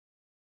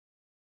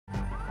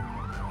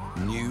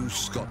New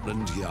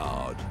Scotland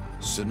Yard,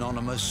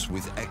 synonymous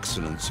with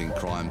excellence in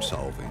crime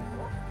solving,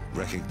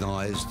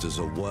 recognised as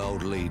a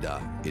world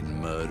leader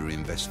in murder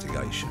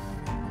investigation.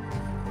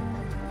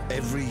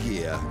 Every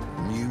year,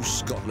 New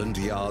Scotland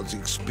Yard's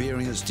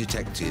experienced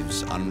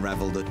detectives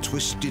unravel the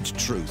twisted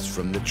truth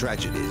from the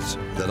tragedies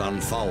that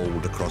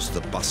unfold across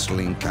the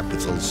bustling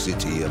capital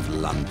city of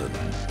London.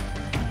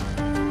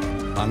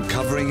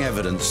 Uncovering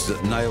evidence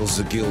that nails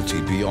the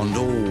guilty beyond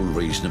all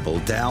reasonable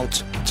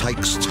doubt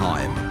takes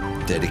time,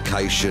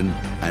 dedication,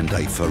 and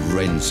a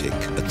forensic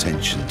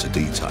attention to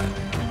detail.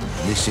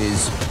 This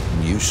is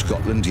New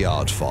Scotland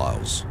Yard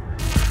Files.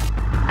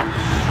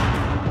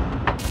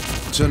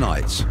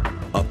 Tonight,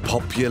 a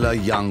popular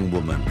young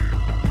woman.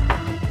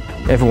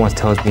 Everyone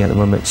tells me at the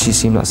moment she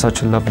seemed like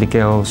such a lovely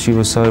girl. She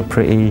was so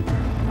pretty.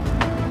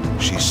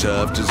 She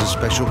served as a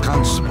special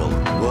constable,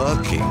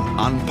 working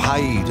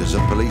unpaid as a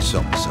police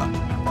officer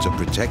to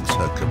protect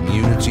her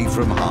community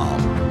from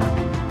harm.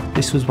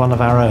 This was one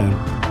of our own.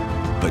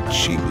 But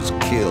she was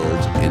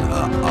killed in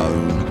her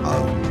own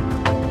home.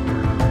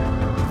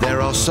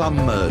 There are some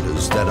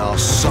murders that are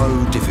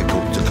so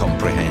difficult to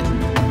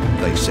comprehend,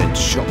 they send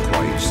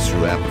shockwaves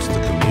throughout the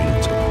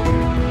community.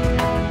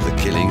 The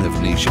killing of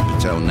Nisha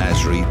Patel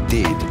Nasri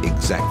did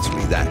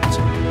exactly that.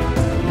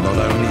 Not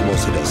only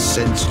was it a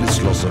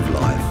senseless loss of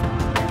life,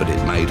 but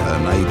it made her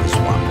neighbours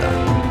wonder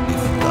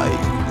if they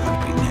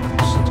could be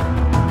next.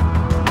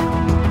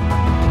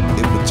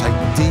 It would take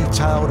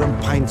detailed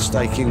and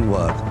painstaking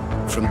work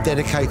from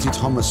dedicated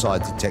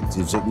homicide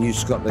detectives at New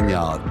Scotland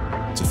Yard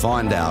to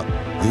find out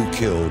who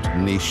killed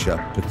Nisha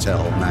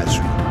Patel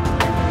Nasri.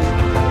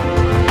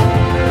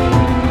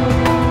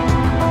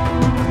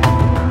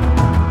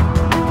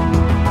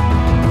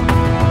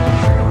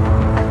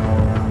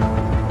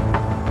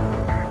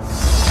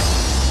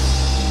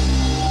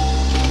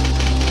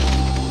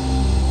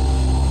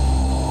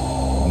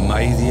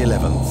 May the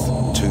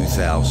 11th,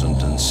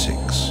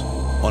 2006.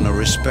 On a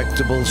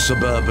respectable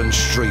suburban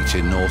street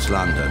in North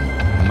London,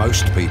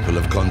 most people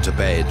have gone to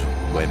bed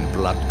when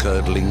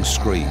blood-curdling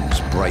screams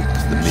break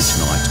the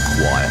midnight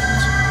quiet.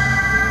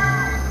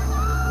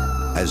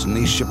 As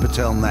Nisha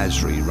Patel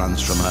Nasri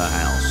runs from her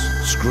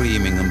house,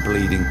 screaming and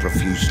bleeding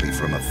profusely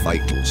from a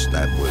fatal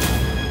stab wound,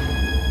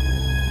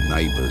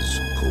 neighbours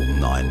call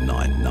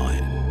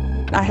 999.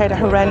 I heard a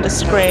horrendous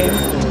scream.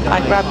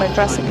 I grabbed my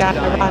dressing gown,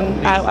 I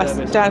ran out, I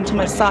said down to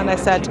my son, I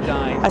said,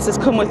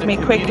 come with me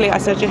quickly. I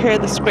said, you hear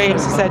the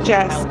screams? He said,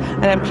 yes.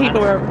 And then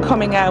people were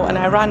coming out and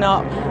I ran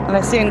up and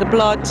I seen the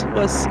blood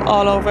was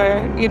all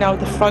over, you know,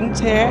 the front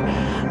here.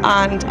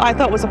 And I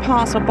thought it was a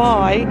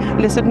passerby.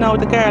 And they said, no,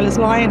 the girl is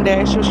lying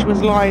there. She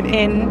was lying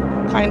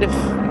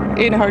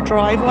in her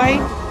driveway.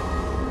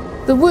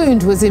 The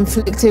wound was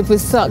inflicted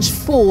with such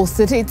force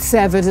that it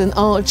severed an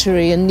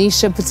artery, and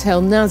Nisha Patel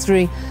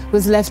Nasri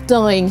was left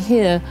dying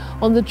here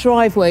on the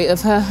driveway of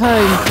her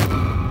home.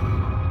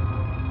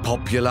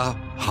 Popular,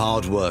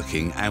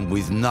 hard-working, and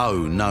with no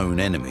known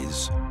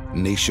enemies,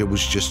 Nisha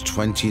was just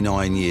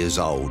 29 years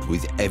old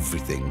with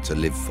everything to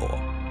live for.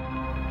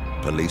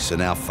 Police are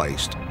now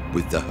faced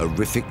with the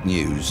horrific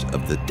news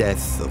of the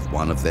death of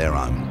one of their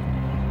own.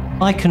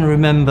 I can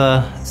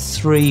remember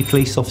 3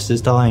 police officers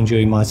dying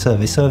during my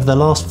service. So over the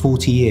last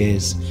 40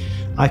 years,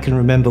 I can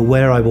remember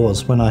where I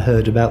was when I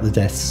heard about the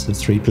deaths of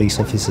 3 police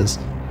officers.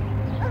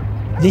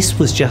 This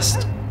was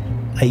just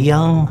a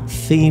young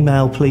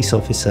female police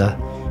officer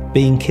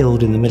being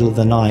killed in the middle of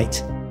the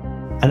night.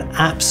 An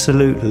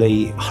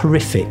absolutely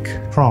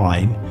horrific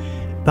crime,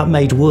 but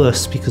made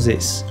worse because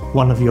it's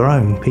one of your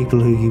own,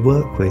 people who you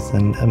work with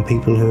and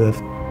people who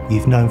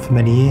you've known for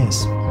many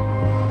years.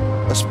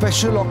 A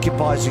special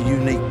occupies a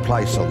unique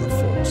place on the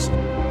force.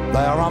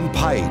 They are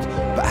unpaid,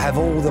 but have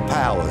all the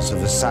powers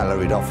of a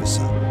salaried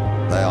officer.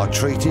 They are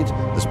treated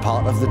as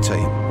part of the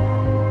team.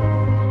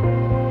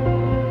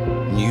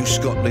 New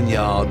Scotland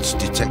Yard's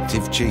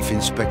Detective Chief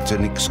Inspector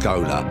Nick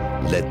Scholar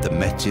led the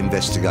Met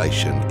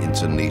investigation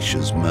into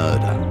Nisha's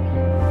murder.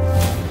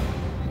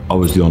 I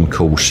was the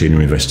on-call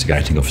senior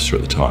investigating officer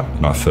at the time,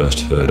 and I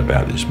first heard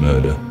about this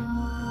murder.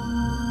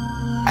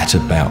 At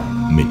about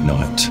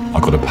midnight, I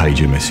got a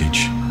pager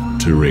message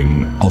to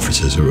ring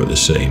officers who were at the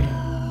scene.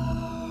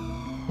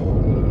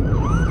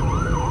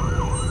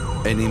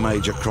 Any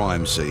major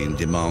crime scene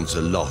demands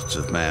a lot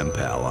of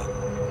manpower.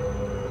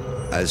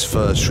 As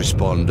first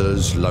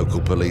responders,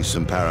 local police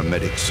and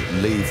paramedics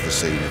leave the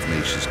scene of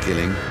Nisha's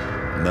killing,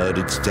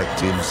 murder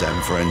detectives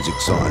and forensic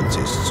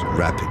scientists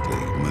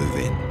rapidly move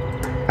in.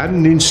 At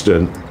an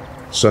incident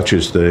such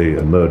as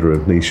the murder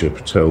of Nisha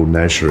Patel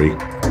Nasri,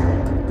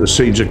 the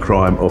scenes of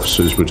crime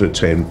officers would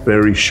attend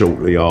very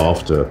shortly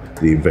after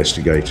the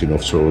investigating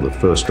officer or the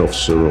first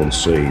officer on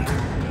scene.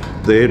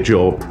 Their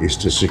job is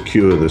to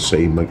secure the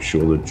scene, make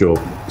sure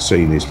the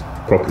scene is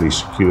properly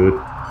secured.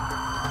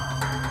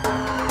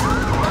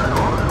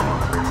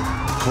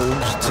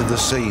 Called to the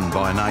scene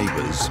by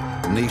neighbours,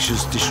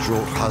 Nisha's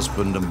distraught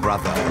husband and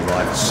brother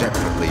arrived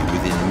separately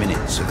within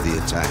minutes of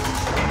the attack.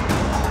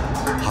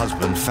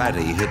 Husband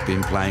Faddy had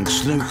been playing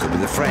snooker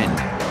with a friend,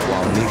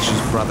 while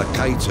Nisha's brother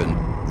Caton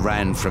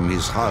ran from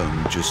his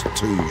home just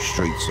 2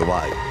 streets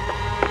away.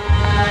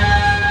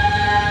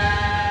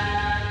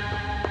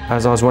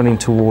 As I was running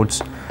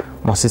towards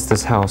my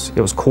sister's house,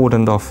 it was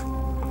cordoned off.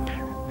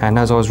 And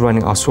as I was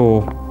running, I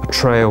saw a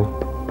trail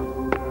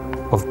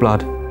of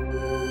blood.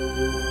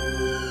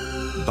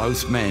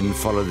 Both men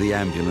follow the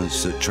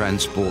ambulance that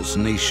transports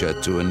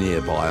Nisha to a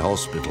nearby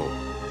hospital.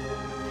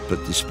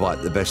 But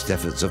despite the best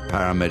efforts of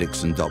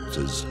paramedics and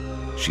doctors,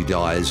 she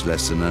dies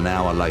less than an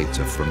hour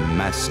later from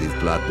massive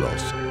blood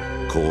loss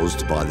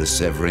caused by the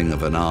severing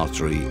of an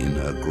artery in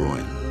her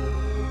groin.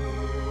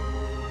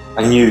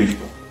 I knew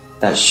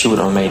that she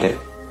wouldn't have made it.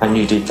 I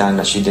knew deep down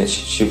that she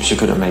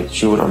couldn't have made it.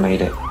 She wouldn't have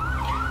made it.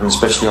 And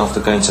especially after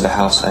going to the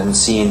house and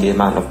seeing the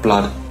amount of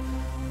blood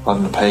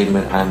on the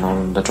pavement and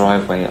on the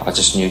driveway, I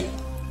just knew.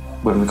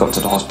 When we got to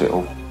the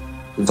hospital,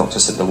 the doctor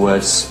said the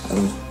words,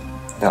 and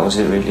that was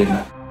it really.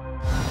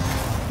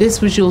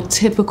 This was your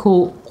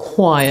typical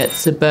quiet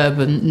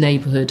suburban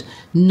neighbourhood.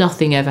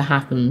 Nothing ever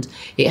happened.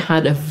 It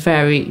had a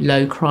very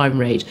low crime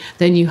rate.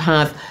 Then you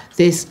have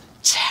this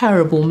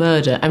terrible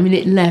murder. I mean,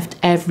 it left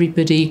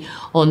everybody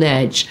on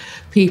edge.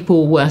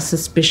 People were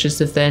suspicious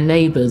of their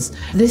neighbours.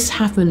 This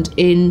happened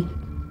in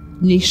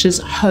Nisha's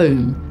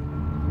home.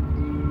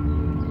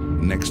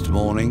 Next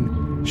morning,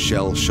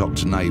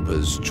 shell-shocked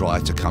neighbours try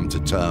to come to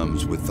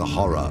terms with the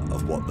horror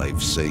of what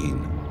they've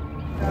seen.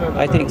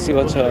 I think she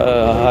was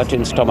hurt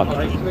in stomach.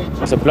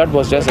 So blood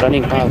was just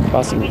running,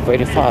 passing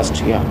very fast,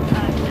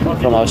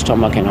 from our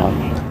stomach and all.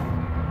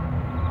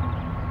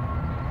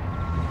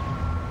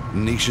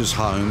 Nisha's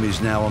home is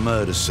now a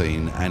murder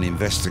scene, and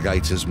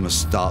investigators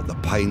must start the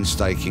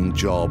painstaking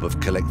job of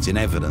collecting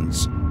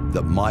evidence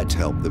that might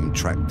help them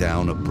track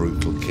down a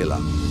brutal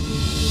killer.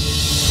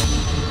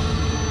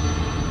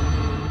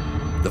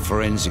 The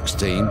forensics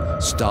team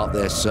start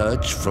their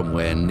search from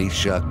where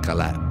Nisha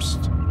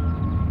collapsed.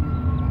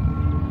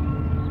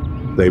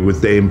 They would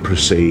then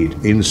proceed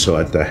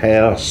inside the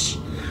house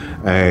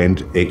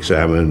and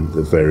examine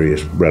the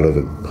various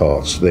relevant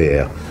parts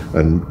there,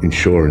 and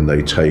ensuring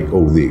they take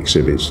all the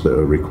exhibits that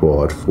are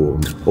required for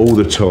them. All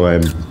the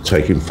time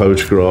taking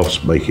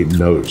photographs, making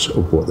notes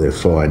of what they're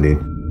finding.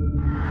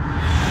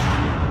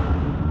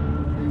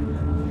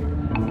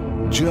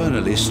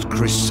 Journalist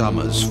Chris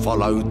Summers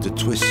followed the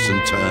twists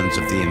and turns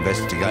of the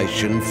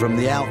investigation from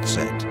the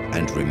outset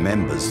and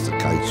remembers the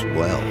case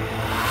well.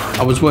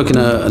 I was working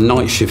a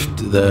night shift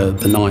the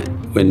night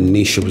when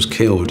Nisha was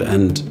killed,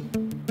 and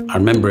I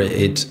remember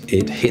it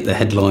hit the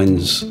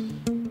headlines,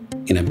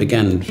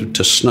 began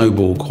to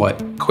snowball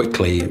quite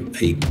quickly.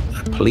 A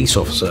police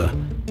officer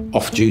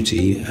off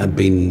duty had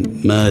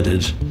been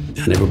murdered,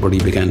 and everybody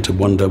began to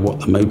wonder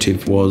what the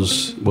motive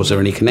was. Was there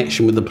any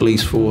connection with the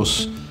police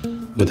force,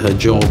 with her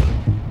job?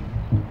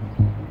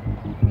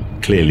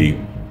 Clearly,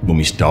 when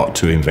we start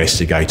to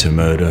investigate a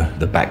murder,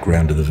 the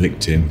background of the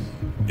victim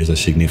is a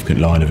significant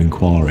line of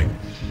inquiry,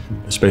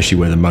 especially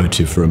where the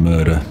motive for a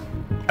murder,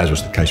 as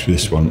was the case with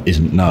this one,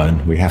 isn't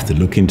known. We have to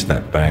look into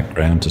that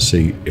background to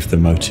see if the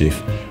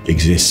motive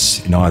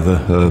exists in either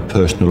her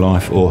personal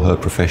life or her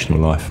professional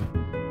life.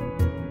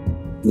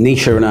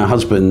 Nisha and her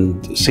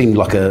husband seemed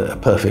like a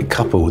perfect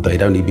couple.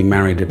 They'd only been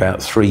married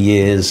about 3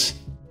 years.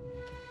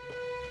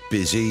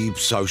 Busy,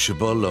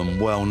 sociable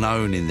and well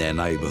known in their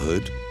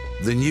neighbourhood,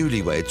 the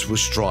newlyweds were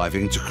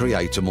striving to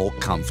create a more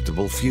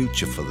comfortable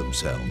future for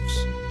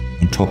themselves.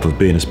 On top of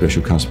being a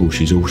special constable,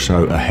 she's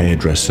also a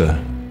hairdresser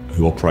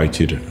who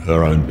operated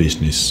her own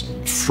business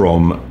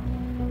from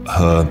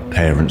her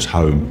parents'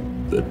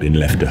 home that had been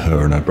left to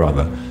her and her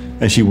brother.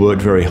 And she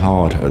worked very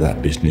hard at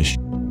that business.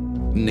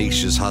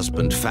 Nisha's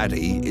husband,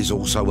 Faddy, is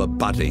also a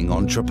budding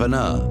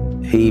entrepreneur.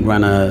 He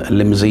ran a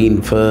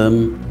limousine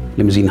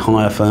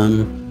hire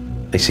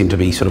firm. They seemed to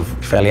be sort of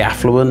fairly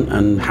affluent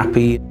and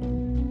happy.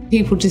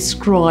 People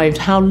described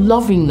how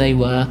loving they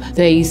were.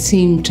 They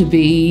seemed to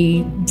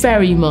be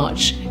very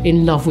much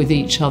in love with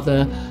each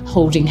other,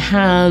 holding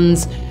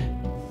hands,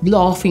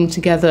 laughing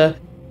together.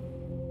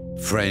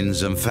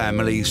 Friends and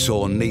family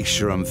saw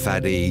Nisha and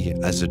Faddy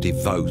as a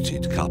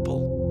devoted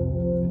couple.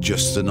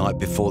 Just the night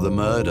before the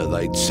murder,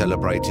 they'd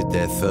celebrated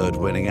their 3rd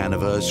wedding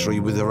anniversary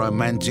with a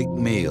romantic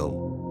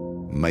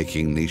meal,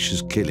 making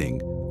Nisha's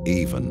killing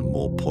even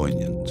more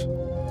poignant.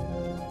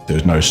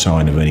 There's no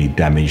sign of any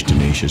damage to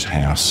Nisha's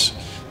house.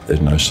 There's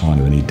no sign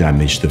of any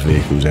damage to the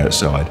vehicles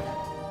outside.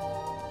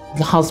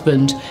 The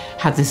husband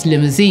had this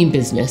limousine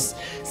business,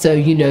 so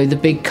the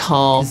big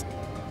cars,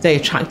 they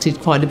attracted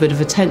quite a bit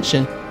of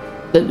attention.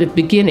 At the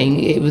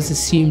beginning, it was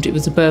assumed it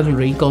was a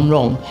burglary gone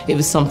wrong. It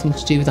was something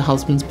to do with the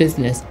husband's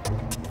business.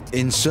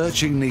 In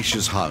searching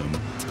Nisha's home,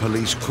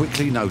 police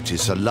quickly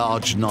notice a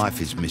large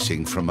knife is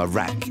missing from a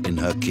rack in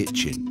her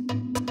kitchen.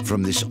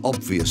 From this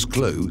obvious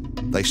clue,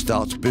 they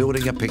start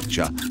building a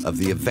picture of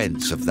the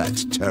events of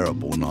that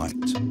terrible night.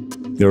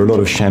 There are a lot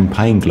of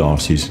champagne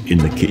glasses in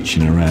the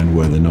kitchen around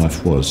where the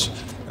knife was,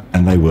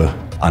 and they were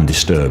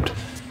undisturbed,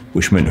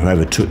 which meant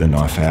whoever took the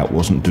knife out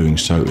wasn't doing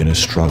so in a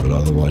struggle,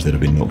 otherwise they'd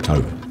have been knocked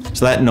over.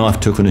 So that knife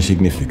took on a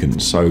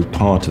significance, so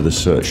part of the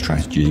search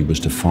strategy was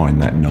to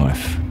find that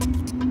knife.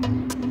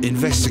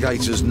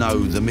 Investigators know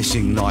the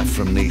missing knife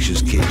from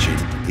Nisha's kitchen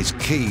is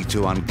key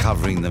to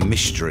uncovering the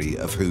mystery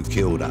of who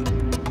killed her.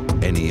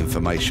 Any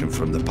information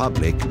from the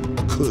public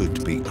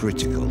could be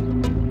critical.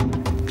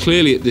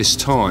 Clearly at this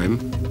time,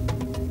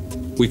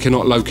 we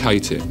cannot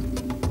locate it.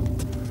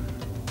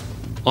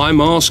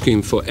 I'm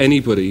asking for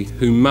anybody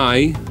who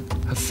may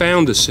have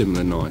found a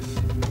similar knife.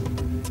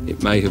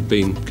 It may have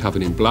been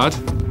covered in blood.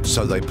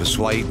 So they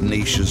persuade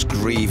Nisha's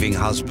grieving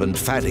husband,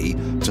 Faddy,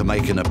 to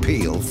make an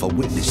appeal for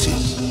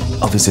witnesses.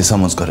 Obviously,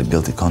 someone's got a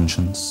guilty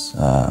conscience.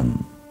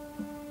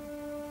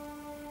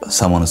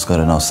 Someone has got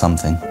to know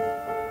something.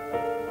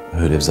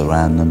 Who lives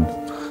around them,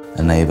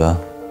 a neighbour,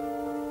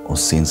 or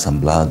seen some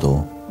blood,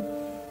 or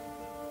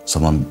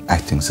someone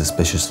acting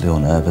suspiciously or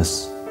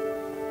nervous.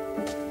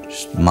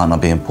 Just might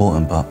not be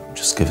important, but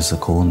just give us a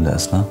call and let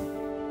us know.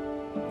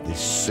 This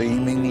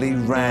seemingly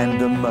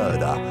random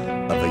murder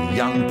of a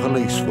young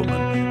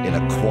policewoman in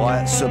a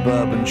quiet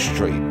suburban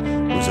street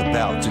was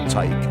about to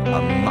take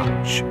a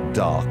much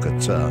darker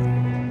turn.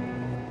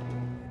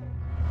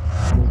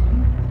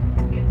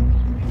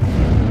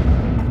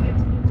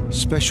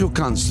 Special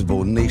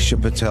Constable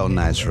Nisha Patel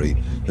Nasri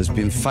has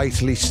been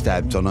fatally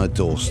stabbed on her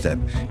doorstep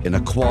in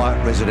a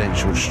quiet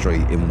residential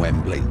street in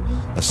Wembley,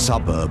 a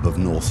suburb of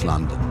North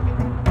London.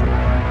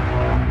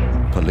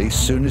 Police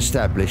soon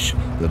established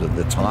that at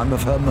the time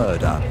of her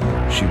murder,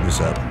 she was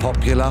a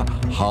popular,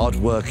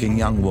 hard-working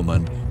young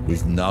woman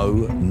with no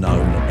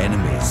known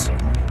enemies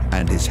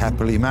and is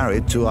happily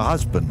married to her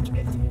husband,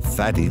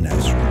 Faddy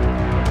Nasri.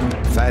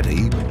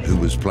 Faddy, who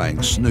was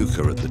playing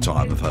snooker at the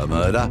time of her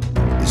murder,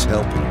 is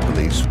helping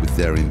police with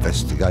their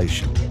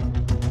investigation.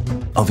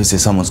 Obviously,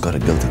 someone's got a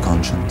guilty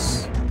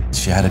conscience.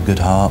 She had a good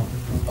heart,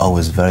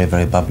 always very,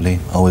 very bubbly,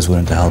 always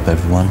willing to help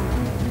everyone.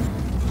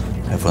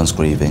 Everyone's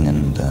grieving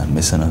and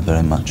missing her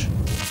very much.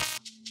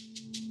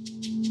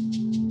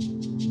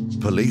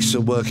 Police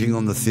are working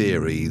on the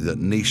theory that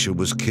Nisha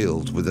was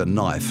killed with a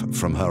knife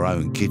from her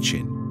own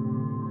kitchen.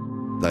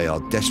 They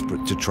are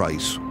desperate to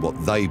trace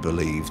what they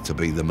believe to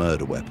be the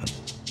murder weapon.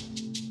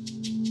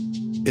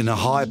 In a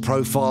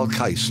high-profile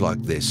case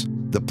like this,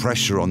 the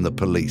pressure on the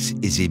police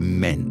is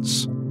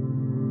immense.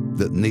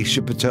 That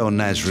Nisha Patel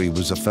Nasri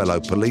was a fellow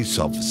police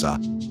officer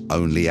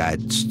only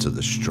adds to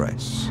the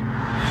stress.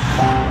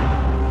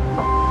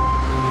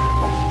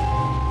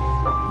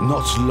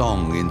 Not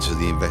long into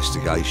the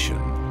investigation,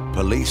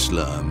 police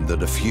learned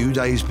that a few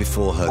days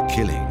before her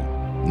killing,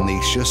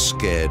 Nisha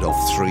scared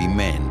off 3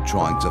 men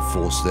trying to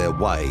force their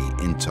way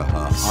into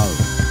her home.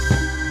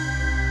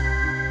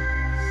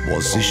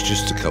 Was this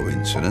just a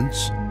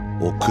coincidence,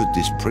 or could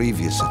this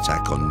previous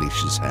attack on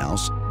Nisha's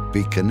house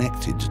be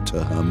connected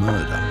to her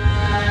murder?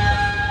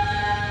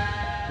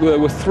 There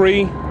were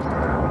 3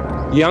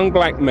 young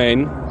black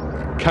men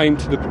came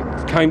to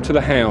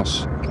the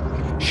house.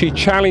 She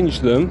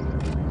challenged them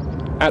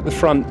at the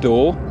front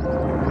door,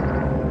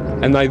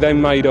 and they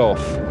then made off.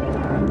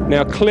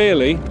 Now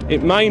clearly,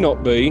 it may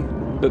not be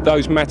that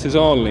those matters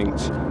are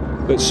linked,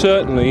 but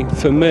certainly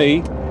for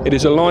me, it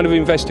is a line of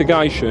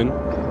investigation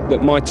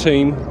that my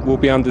team will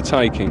be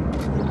undertaking.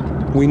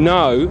 We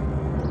know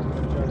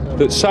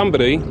that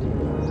somebody,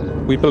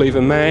 we believe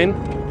a man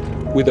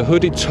with a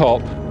hooded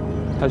top,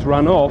 has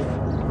run off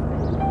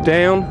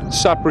down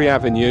Sudbury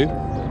Avenue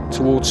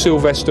towards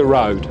Sylvester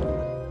Road.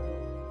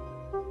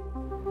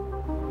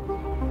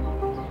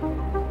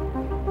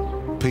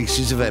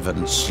 Pieces of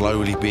evidence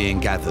slowly being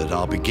gathered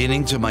are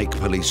beginning to make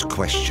police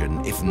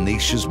question if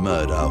Nisha's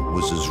murder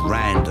was as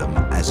random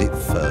as it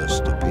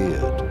first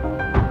appeared.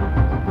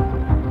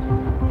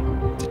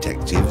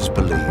 Detectives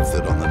believe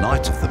that on the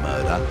night of the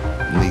murder,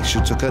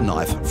 Nisha took a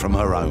knife from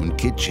her own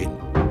kitchen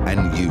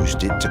and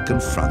used it to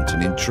confront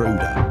an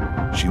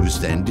intruder. She was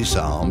then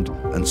disarmed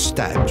and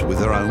stabbed with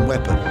her own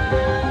weapon.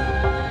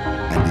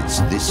 And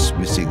it's this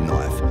missing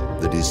knife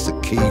that is the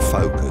key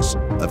focus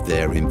of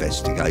their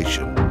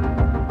investigation.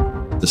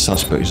 The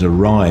suspect has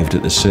arrived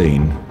at the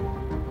scene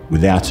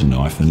without a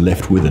knife and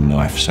left with a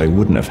knife, so he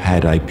wouldn't have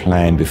had a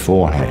plan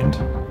beforehand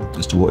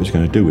as to what he was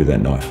going to do with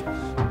that knife.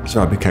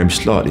 So I became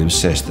slightly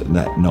obsessed that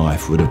that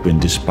knife would have been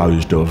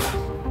disposed of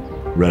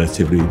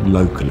relatively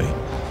locally.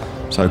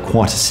 So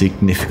quite a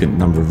significant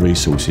number of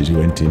resources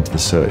went into the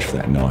search for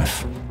that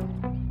knife.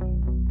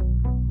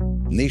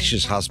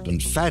 Nisha's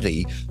husband,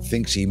 Faddy,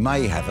 thinks he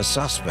may have a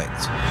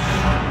suspect.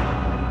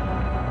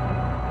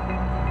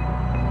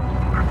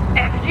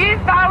 If you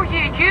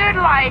value your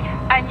life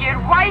and your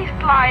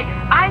wife's life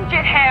and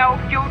your health,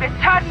 you'll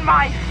return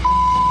my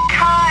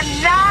car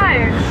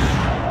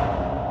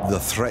now. The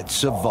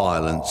threats of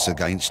violence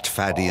against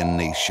Faddy and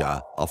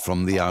Nisha are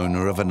from the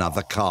owner of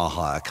another car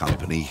hire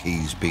company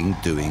he's been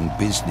doing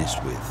business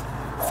with.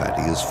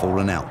 Faddy has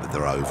fallen out with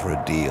her over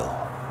a deal.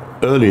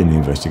 Early in the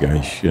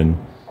investigation,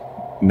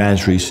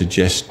 Nasri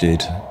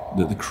suggested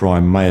that the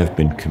crime may have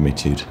been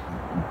committed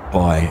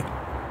by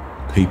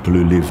people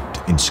who lived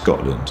in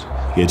Scotland.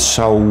 He had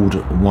sold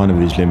one of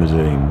his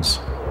limousines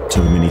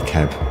to a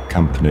minicab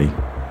company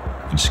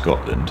in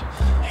Scotland.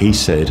 He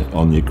said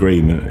on the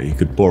agreement that he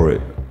could borrow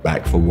it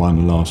back for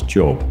one last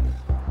job.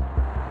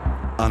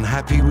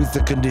 Unhappy with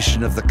the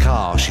condition of the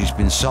car she's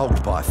been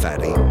sold by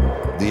Faddy,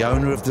 the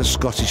owner of the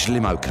Scottish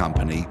limo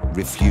company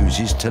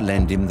refuses to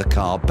lend him the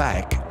car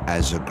back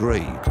as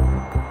agreed.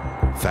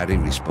 Faddy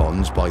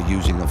responds by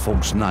using a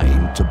false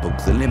name to book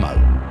the limo.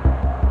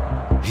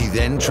 He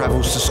then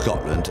travels to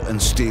Scotland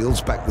and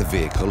steals back the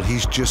vehicle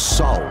he's just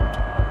sold.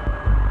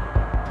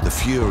 The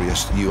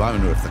furious new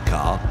owner of the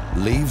car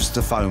leaves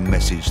the phone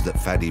message that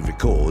Faddy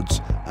records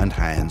and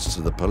hands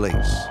to the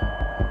police.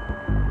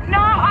 No,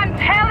 I'm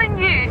telling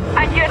you,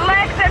 and your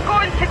legs are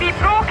going to be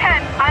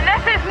broken, and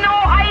this is no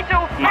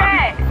idle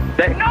threat.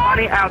 There's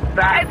money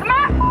outside. It's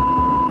my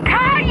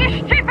car, you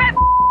stupid.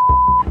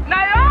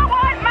 Now I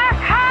want my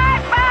car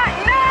back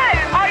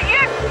now, or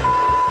you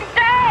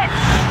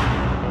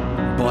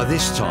dead. By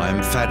this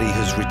time, Faddy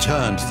has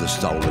returned the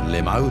stolen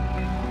limo,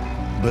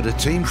 but a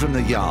team from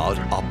the yard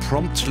are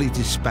promptly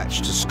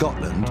dispatched to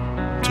Scotland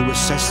to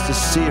assess the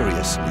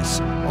seriousness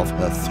of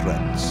her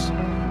threats.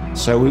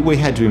 So we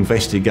had to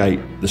investigate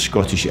the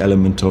Scottish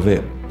element of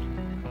it.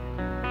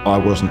 I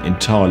wasn't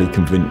entirely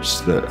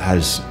convinced that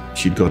as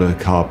she'd got her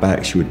car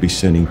back, she would be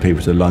sending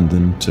people to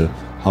London to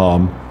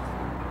harm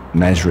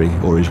Nasri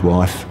or his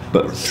wife,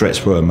 but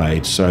threats were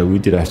made, so we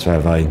did have to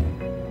have a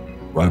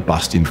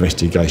robust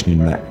investigation in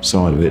that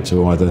side of it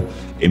to either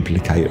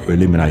implicate or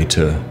eliminate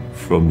her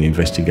from the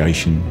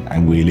investigation,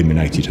 and we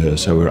eliminated her,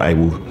 so we were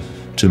able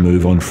to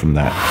move on from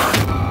that.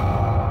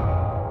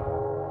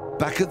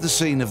 Back at the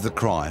scene of the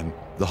crime,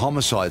 the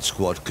homicide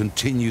squad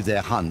continue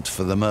their hunt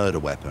for the murder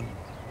weapon.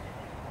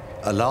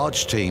 A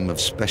large team of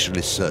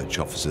specialist search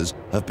officers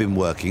have been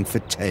working for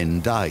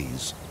 10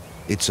 days.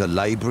 It's a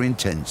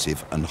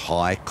labour-intensive and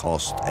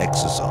high-cost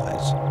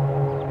exercise.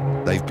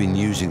 They've been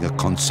using a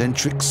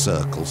concentric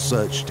circle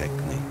search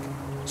technique,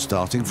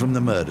 starting from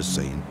the murder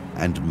scene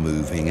and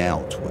moving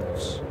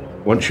outwards.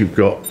 Once you've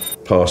got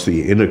past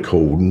the inner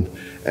cordon,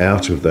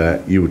 out of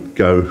that you would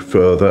go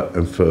further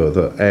and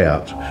further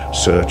out,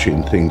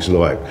 searching things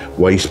like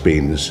waste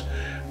bins,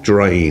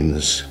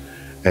 drains,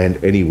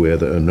 and anywhere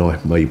that a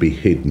knife may be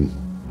hidden.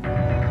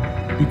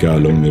 We go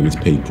along there with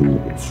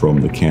people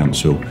from the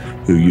council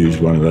who use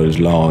one of those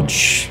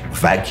large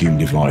vacuum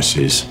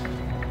devices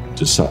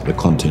to suck the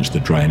contents of the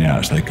drain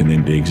out so they can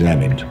then be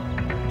examined.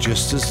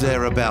 Just as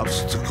they're about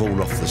to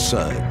call off the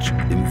search,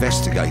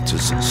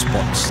 investigators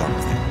spot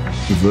something.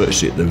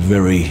 Virtually at the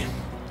very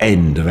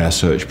end of our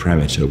search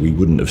parameter, we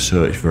wouldn't have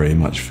searched very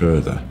much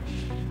further.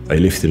 They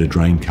lifted a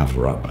drain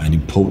cover up, and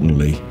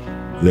importantly,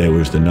 there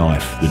was the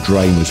knife. The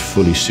drain was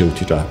fully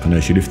silted up, and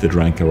as you lift the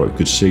drain cover up, you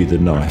could see the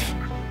knife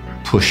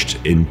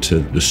pushed into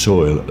the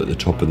soil at the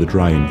top of the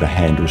drain. The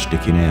handle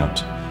sticking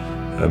out,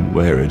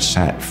 where it had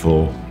sat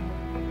for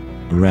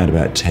around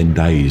about 10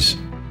 days.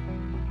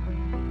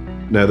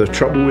 Now, the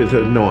trouble with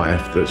a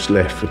knife that's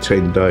left for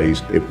 10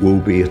 days, it will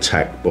be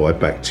attacked by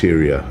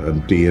bacteria,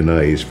 and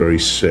DNA is very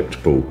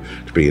susceptible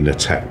to being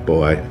attacked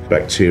by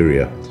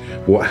bacteria.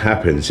 What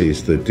happens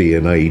is the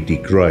DNA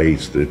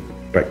degrades, the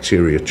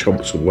bacteria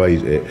chomps away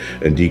at it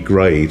and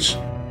degrades.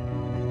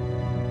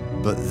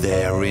 But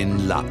they're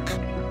in luck.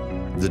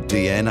 The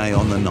DNA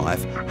on the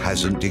knife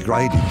hasn't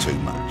degraded too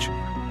much,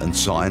 and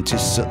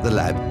scientists at the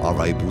lab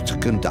are able to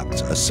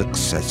conduct a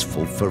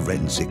successful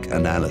forensic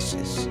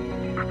analysis.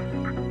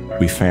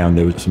 We found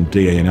there was some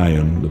DNA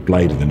on the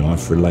blade of the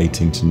knife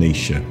relating to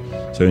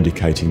Nisha, so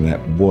indicating that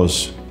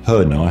was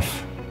her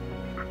knife,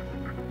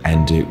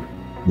 and it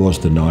was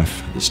the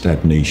knife that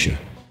stabbed Nisha.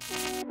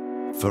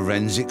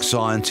 Forensic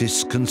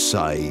scientists can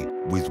say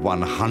with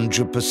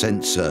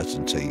 100%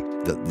 certainty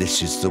that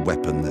this is the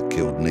weapon that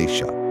killed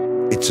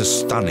Nisha. It's a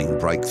stunning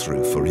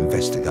breakthrough for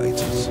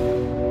investigators.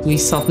 We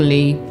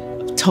suddenly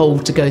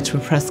told to go to a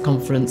press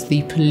conference.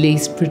 The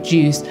police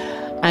produced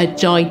a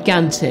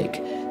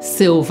gigantic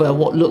silver,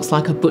 what looks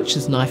like a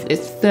butcher's knife.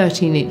 It's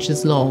 13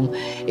 inches long,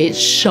 it's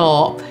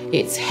sharp,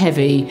 it's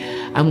heavy,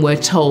 and we're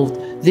told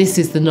this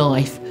is the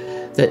knife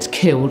that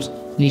killed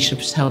Nisha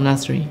Patel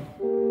Nasri.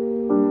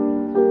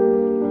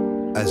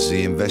 As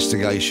the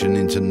investigation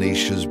into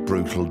Nisha's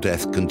brutal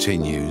death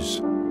continues,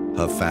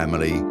 her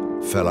family,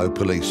 fellow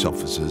police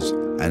officers,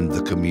 and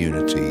the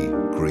community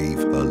grieve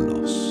her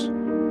loss.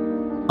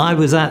 I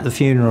was at the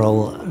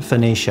funeral for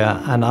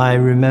Nisha, and I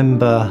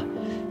remember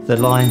the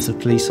lines of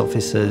police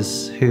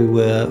officers who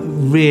were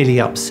really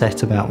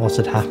upset about what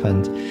had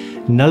happened.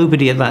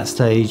 Nobody at that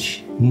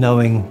stage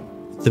knowing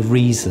the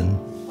reason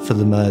for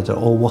the murder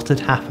or what had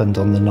happened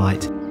on the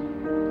night.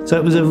 So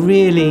it was a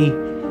really,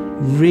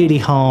 really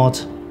hard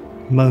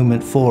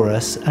moment for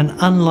us, and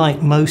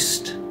unlike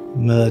most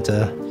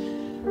murder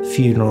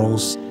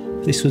funerals,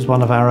 this was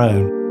one of our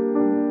own.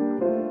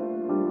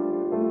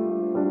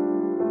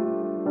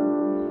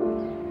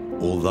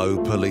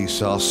 Although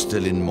police are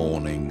still in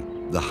mourning,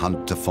 the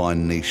hunt to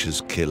find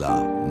Nisha's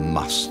killer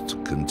must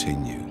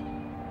continue.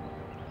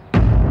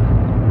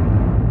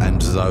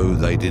 And though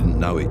they didn't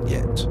know it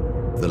yet,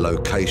 the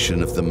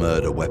location of the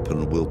murder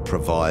weapon will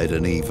provide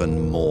an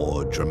even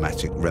more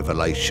dramatic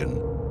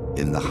revelation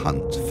in the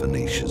hunt for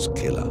Nisha's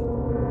killer.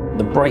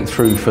 The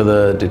breakthrough for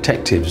the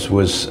detectives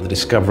was the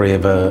discovery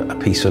of a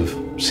piece of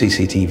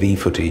CCTV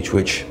footage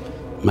which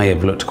may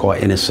have looked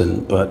quite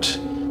innocent, but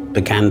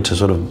began to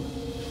sort of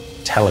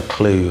tell a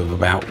clue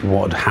about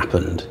what had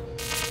happened.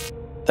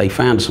 They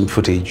found some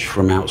footage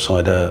from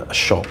outside a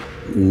shop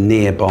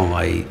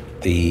nearby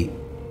the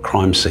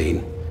crime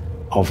scene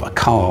of a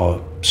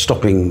car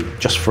stopping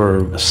just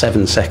for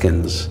 7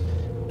 seconds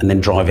and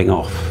then driving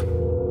off.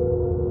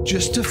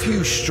 Just a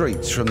few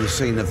streets from the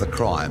scene of the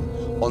crime,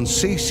 on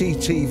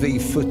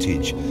CCTV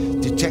footage,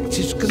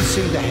 detectives can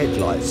see the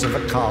headlights of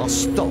a car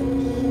stop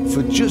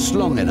for just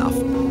long enough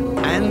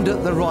and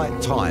at the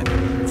right time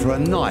for a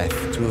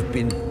knife to have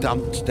been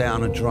dumped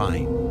down a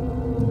drain.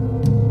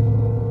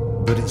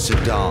 But it's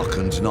a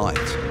darkened night.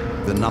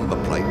 The number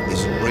plate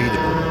isn't readable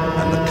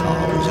and the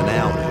car was an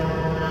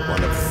Audi,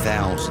 one of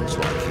thousands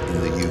like it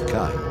in the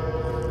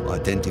UK.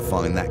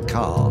 Identifying that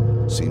car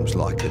seems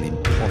like an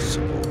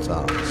impossible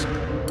task.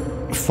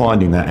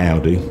 Finding that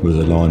Audi was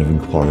a line of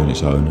inquiry on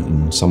its own,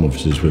 and some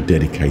officers were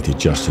dedicated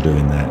just to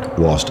doing that,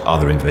 whilst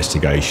other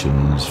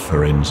investigations,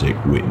 forensic,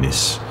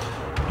 witness,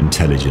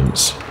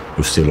 intelligence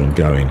were still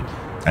ongoing,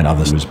 and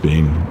others was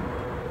being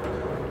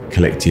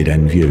collected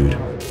and viewed.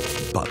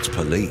 But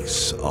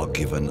police are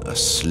given a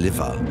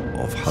sliver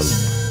of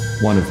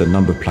hope. One of the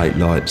number plate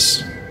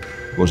lights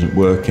wasn't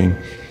working,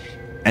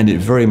 and it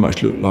very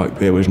much looked like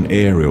there was an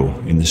aerial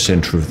in the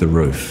centre of the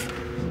roof.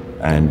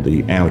 And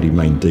the Audi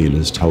main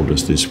dealers told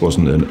us this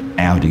wasn't an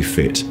Audi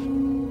fit.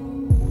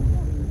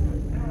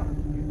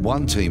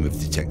 One team of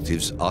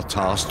detectives are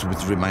tasked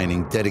with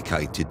remaining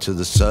dedicated to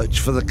the search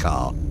for the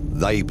car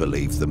they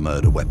believe the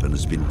murder weapon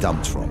has been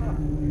dumped from.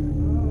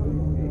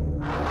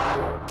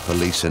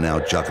 Police are now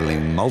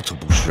juggling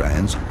multiple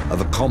strands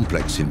of a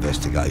complex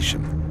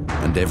investigation,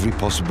 and every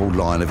possible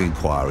line of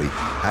inquiry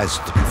has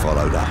to be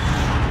followed up.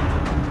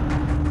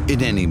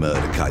 In any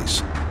murder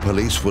case,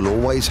 police will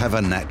always have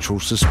a natural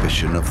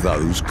suspicion of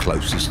those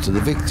closest to the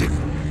victim,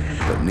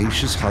 but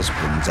Nisha's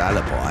husband's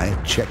alibi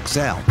checks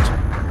out.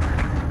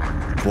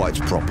 Quite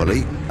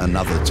properly,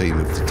 another team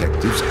of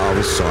detectives are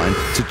assigned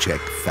to check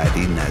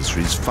Fadi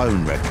Nasri's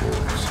phone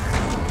records.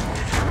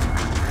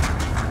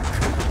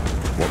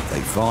 What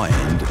they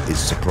find is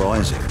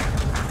surprising.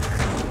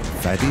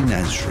 Fadi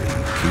Nasri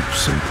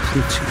keeps some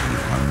pretty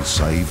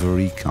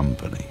unsavoury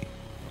company.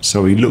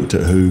 So he looked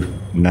at who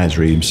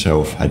Nasri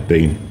himself had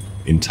been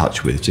in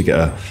touch with to get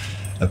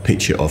a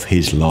picture of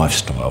his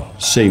lifestyle,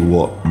 see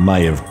what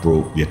may have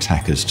brought the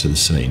attackers to the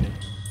scene.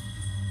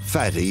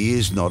 Fadi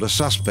is not a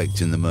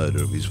suspect in the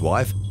murder of his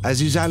wife, as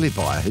his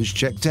alibi has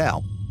checked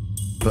out.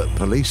 But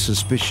police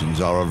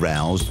suspicions are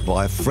aroused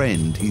by a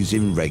friend he's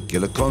in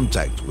regular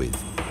contact with,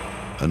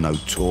 a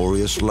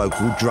notorious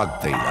local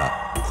drug dealer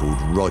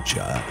called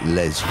Roger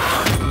Leslie.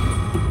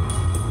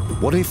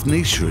 What if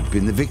Nisha had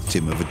been the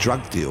victim of a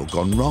drug deal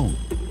gone wrong?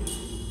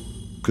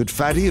 Could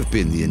Fadi have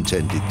been the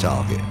intended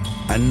target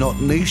and not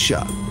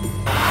Nisha?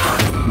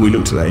 We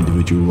looked at that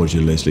individual, Roger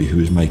Leslie, who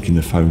was making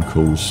the phone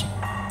calls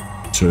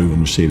to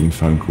and receiving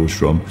phone calls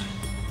from.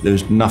 There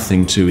was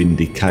nothing to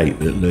indicate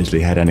that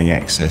Leslie had any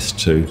access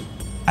to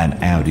an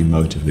Audi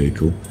motor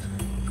vehicle.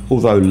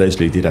 Although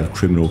Leslie did have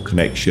criminal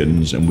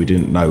connections and we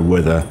didn't know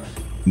whether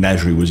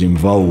Nasri was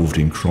involved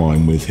in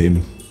crime with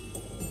him.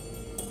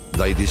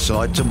 They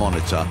decide to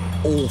monitor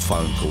all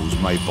phone calls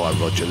made by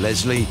Roger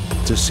Leslie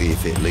to see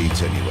if it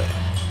leads anywhere.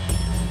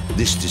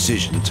 This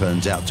decision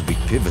turns out to be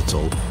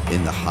pivotal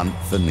in the hunt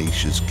for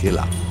Nisha's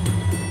killer,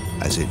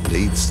 as it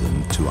leads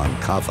them to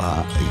uncover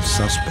a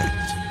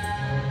suspect.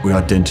 We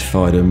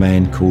identified a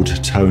man called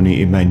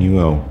Tony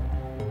Emmanuel.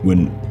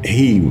 When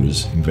he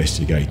was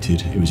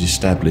investigated, it was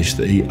established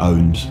that he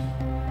owned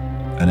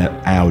an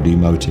Audi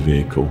motor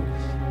vehicle.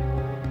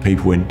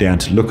 People went down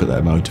to look at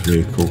that motor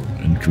vehicle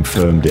and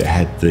confirmed it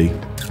had the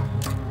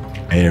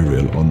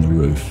aerial on the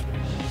roof.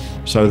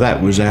 So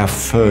that was our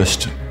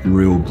first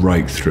real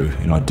breakthrough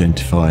in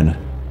identifying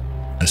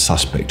a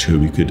suspect who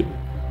we could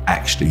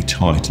actually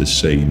tie to the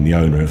scene, the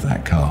owner of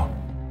that car.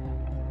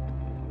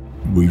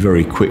 We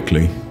very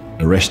quickly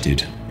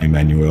arrested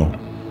Emmanuel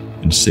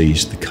and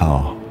seized the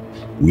car.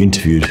 We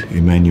interviewed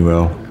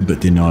Emmanuel but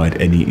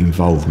denied any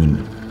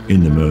involvement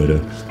in the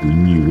murder. We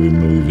knew we were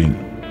moving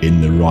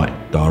in the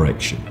right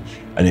direction,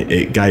 and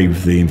it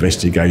gave the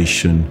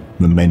investigation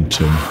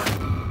momentum.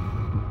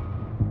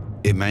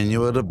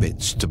 Emmanuel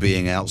admits to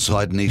being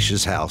outside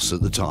Nisha's house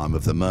at the time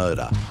of the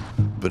murder,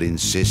 but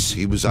insists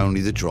he was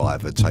only the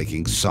driver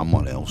taking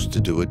someone else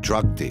to do a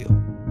drug deal.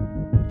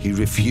 He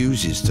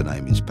refuses to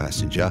name his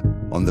passenger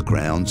on the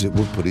grounds it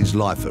would put his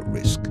life at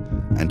risk,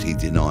 and he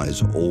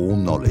denies all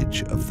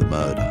knowledge of the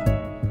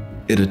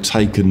murder. It had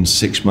taken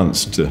 6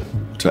 months to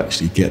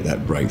actually get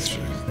that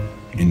breakthrough,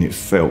 and it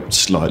felt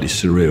slightly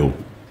surreal.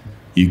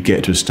 You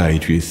get to a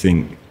stage where you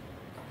think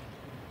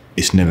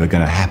it's never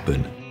going to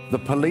happen. The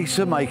police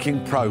are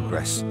making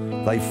progress.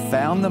 They've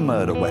found the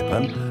murder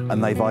weapon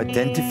and they've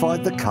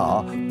identified the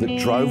car that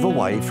drove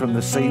away from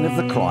the scene of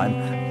the crime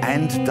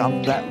and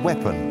dumped that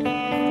weapon.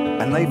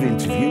 And they've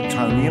interviewed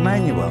Tony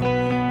Emmanuel,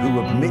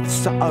 who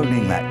admits to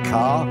owning that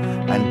car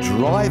and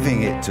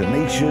driving it to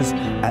Nisha's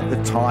at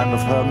the time of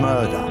her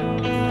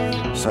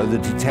murder. So the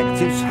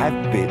detectives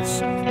have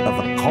bits of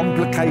a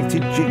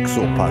complicated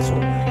jigsaw puzzle,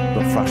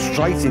 but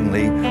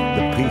frustratingly,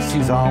 the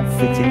pieces aren't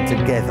fitting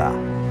together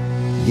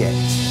yet.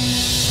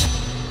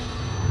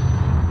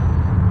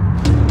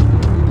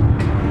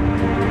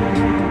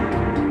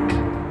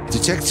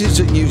 Detectives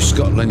at New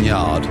Scotland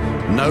Yard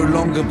no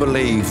longer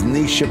believe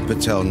Nisha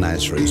Patel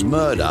Nasri's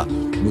murder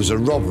was a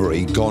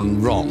robbery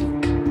gone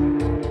wrong.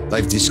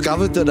 They've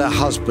discovered that her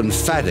husband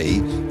Faddy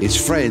is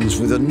friends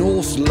with a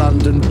North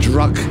London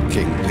drug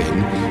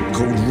kingpin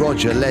called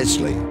Roger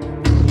Leslie.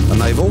 And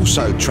they've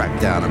also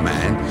tracked down a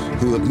man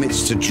who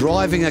admits to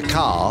driving a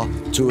car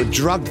to a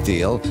drug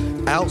deal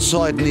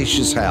outside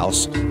Nisha's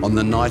house on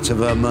the night of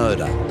her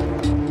murder.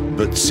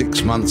 But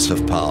 6 months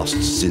have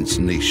passed since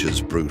Nisha's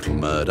brutal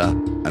murder,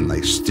 and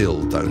they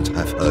still don't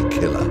have her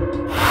killer.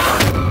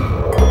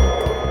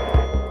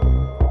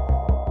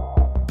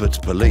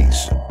 But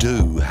police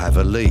do have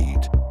a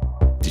lead.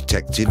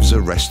 Detectives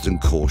arrest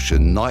and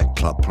caution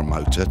nightclub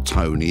promoter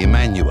Tony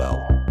Emanuel,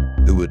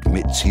 who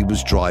admits he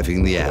was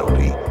driving the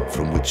Audi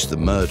from which the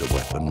murder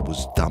weapon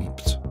was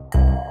dumped.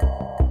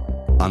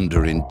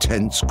 Under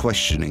intense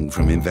questioning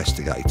from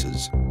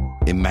investigators,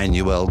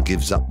 Emanuel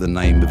gives up the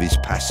name of his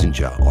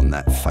passenger on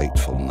that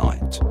fateful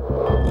night,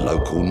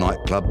 local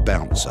nightclub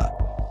bouncer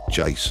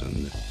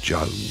Jason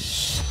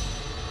Jones.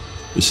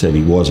 He said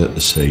he was at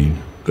the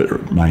scene, but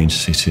remained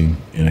sitting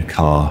in a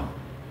car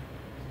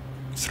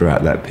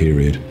throughout that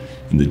period,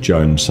 and that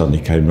Jones suddenly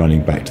came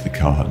running back to the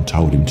car and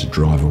told him to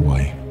drive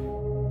away.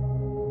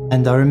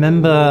 And I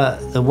remember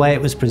the way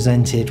it was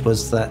presented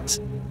was that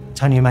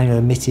Tony Emanuel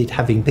admitted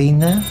having been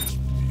there,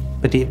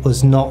 but it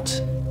was not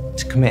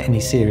to commit any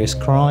serious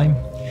crime,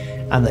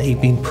 and that he'd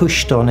been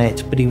pushed on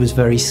it, but he was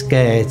very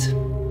scared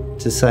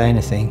to say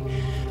anything.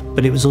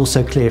 But it was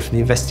also clear from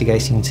the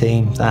investigating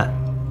team that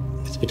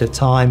with a bit of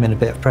time and a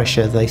bit of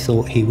pressure, they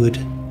thought he would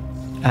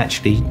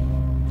actually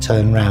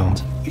turn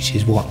round, which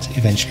is what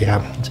eventually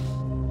happened.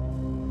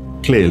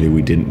 Clearly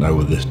we didn't know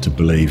whether to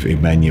believe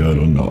Emanuel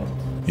or not.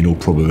 In all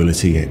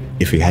probability,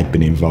 if he had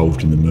been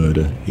involved in the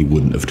murder, he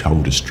wouldn't have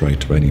told us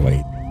straight away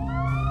anyway.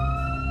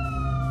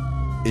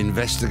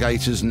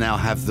 Investigators now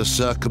have the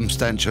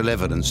circumstantial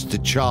evidence to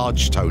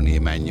charge Tony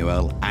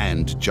Emanuel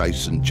and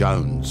Jason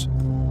Jones,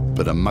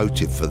 but a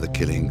motive for the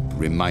killing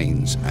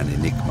remains an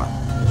enigma.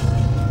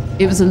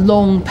 It was a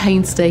long,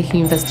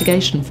 painstaking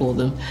investigation for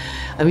them.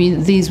 I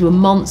mean, these were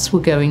months were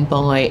going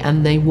by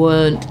and they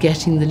weren't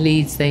getting the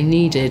leads they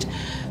needed.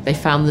 They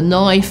found the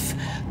knife,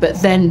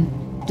 but then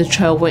the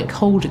trail went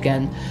cold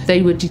again.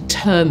 They were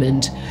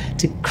determined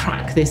to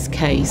crack this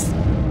case.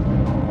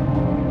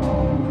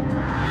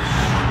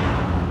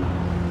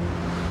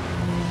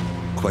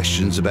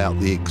 Questions about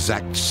the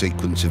exact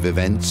sequence of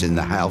events in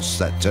the house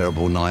that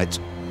terrible night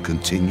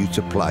continue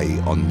to play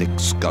on Nick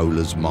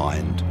Scola's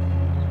mind.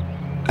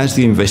 As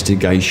the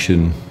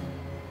investigation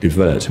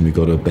developed and we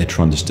got a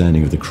better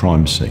understanding of the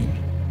crime scene,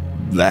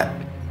 that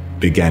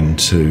began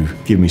to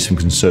give me some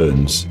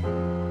concerns.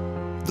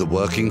 The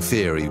working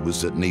theory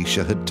was that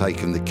Nisha had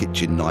taken the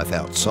kitchen knife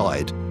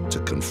outside to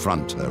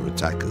confront her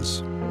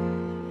attackers.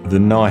 The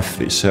knife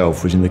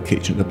itself was in the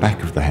kitchen at the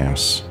back of the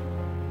house.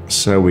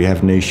 So we have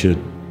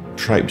Nisha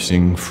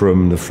traipsing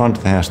from the front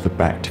of the house to the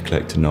back to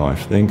collect a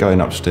knife, then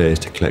going upstairs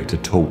to collect a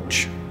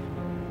torch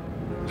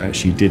that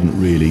she didn't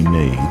really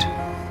need.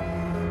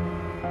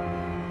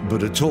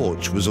 But a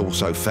torch was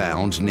also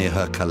found near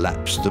her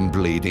collapsed and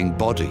bleeding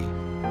body.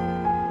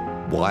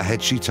 Why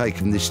had she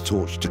taken this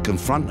torch to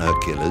confront her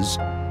killers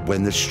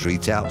when the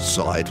street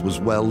outside was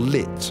well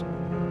lit?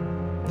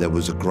 There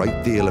was a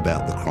great deal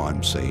about the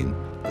crime scene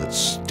that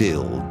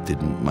still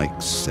didn't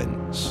make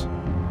sense.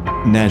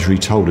 Nasri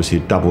told us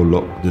he'd double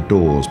locked the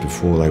doors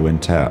before they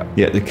went out,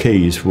 yet the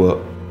keys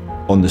were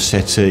on the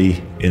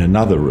settee in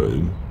another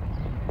room.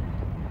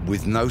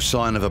 With no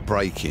sign of a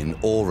break-in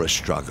or a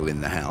struggle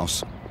in the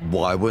house,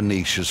 why were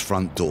Nisha's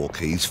front door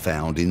keys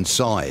found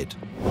inside?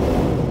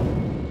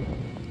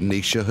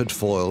 Nisha had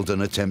foiled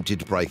an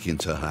attempted break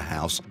into her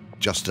house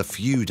just a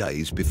few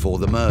days before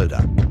the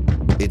murder.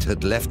 It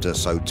had left her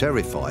so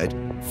terrified,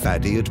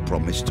 Faddy had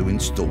promised to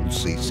install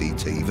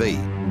CCTV.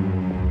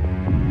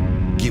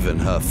 Given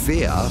her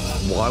fear,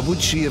 why would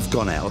she have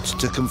gone out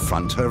to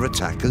confront her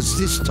attackers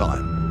this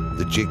time?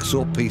 The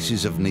jigsaw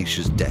pieces of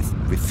Nisha's death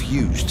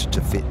refused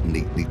to fit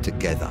neatly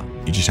together.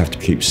 You just have to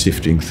keep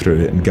sifting through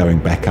it and going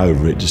back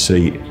over it to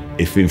see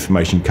if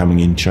information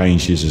coming in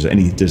changes.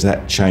 Does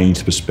that change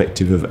the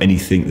perspective of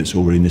anything that's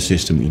already in the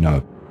system that you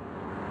know?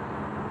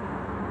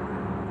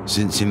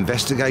 Since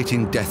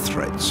investigating death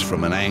threats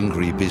from an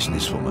angry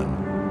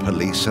businesswoman,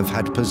 police have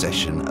had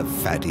possession of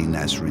Faddy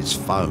Nasri's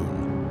phone.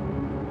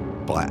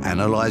 By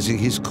analysing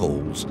his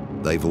calls,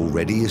 they've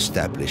already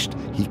established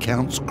he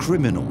counts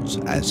criminals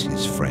as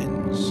his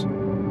friends.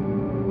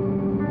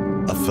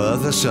 A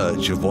further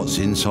search of what's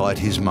inside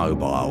his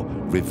mobile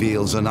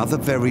reveals another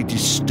very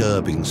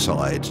disturbing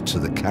side to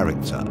the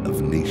character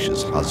of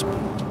Nisha's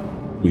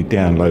husband. We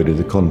downloaded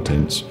the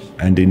contents,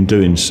 and in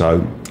doing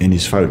so, in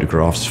his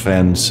photographs,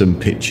 found some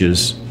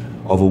pictures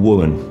of a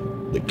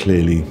woman that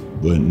clearly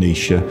weren't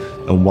Nisha,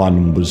 and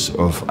one was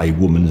of a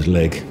woman's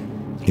leg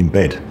in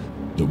bed.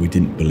 that we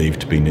didn't believe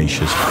to be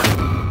Nisha's.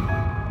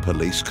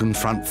 Police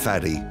confront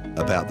Faddy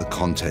about the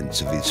contents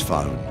of his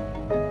phone.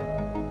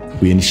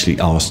 We initially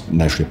asked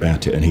Nasri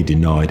about it and he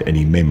denied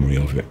any memory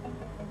of it.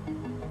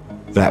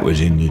 That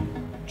was in the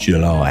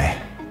July,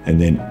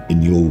 and then in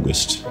the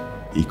August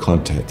he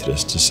contacted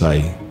us to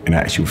say, in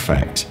actual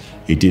fact,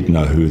 he did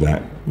know who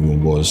that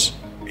woman was.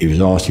 He was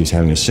asked if he was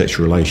having a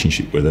sexual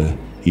relationship with her.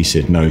 He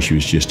said no, she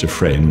was just a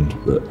friend,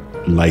 but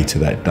later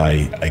that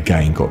day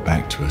again got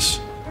back to us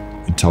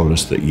and told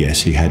us that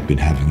yes, he had been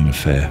having an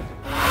affair.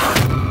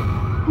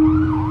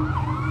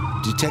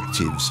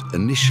 Detectives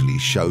initially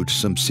showed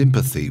some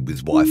sympathy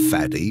with why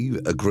Faddy,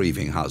 a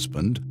grieving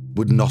husband,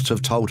 would not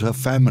have told her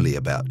family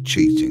about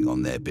cheating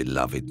on their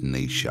beloved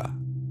Nisha.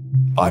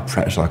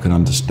 Perhaps I can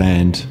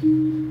understand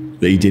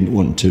that he didn't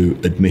want to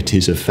admit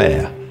his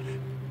affair.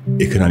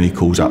 It could only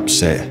cause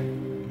upset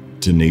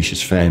to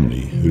Nisha's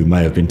family, who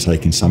may have been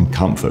taking some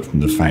comfort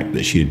from the fact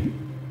that she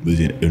was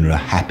in a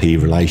happy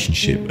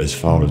relationship as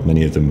far as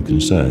many of them were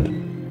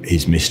concerned.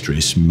 His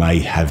mistress may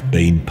have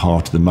been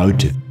part of the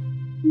motive.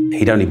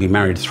 He'd only been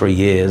married 3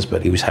 years,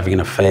 but he was having an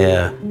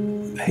affair.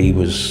 He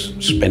was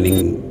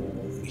spending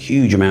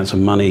huge amounts of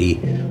money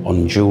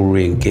on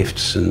jewellery and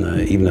gifts,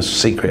 and even a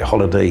secret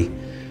holiday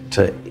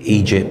to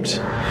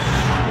Egypt.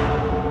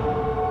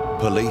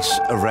 Police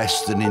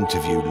arrest and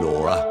interview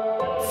Laura,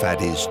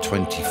 Faddy's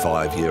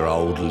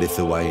 25-year-old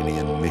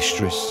Lithuanian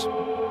mistress.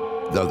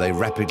 Though they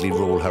rapidly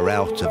rule her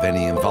out of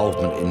any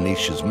involvement in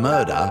Nisha's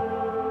murder,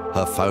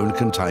 her phone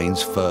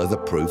contains further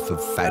proof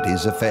of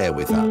Faddy's affair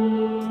with her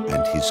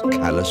and his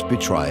callous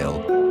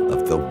betrayal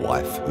of the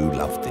wife who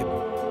loved him.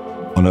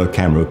 On her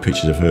camera,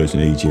 pictures of hers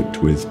in Egypt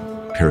with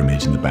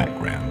pyramids in the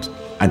background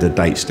and a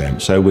date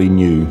stamp, so we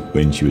knew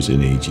when she was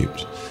in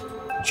Egypt.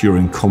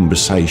 During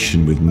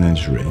conversation with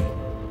Nasri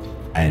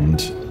and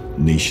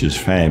Nisha's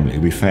family,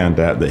 we found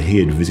out that he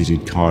had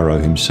visited Cairo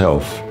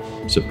himself,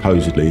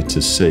 supposedly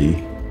to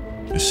see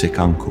a sick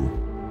uncle.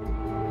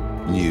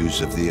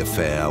 News of the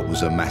affair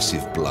was a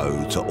massive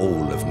blow to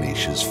all of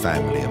Nisha's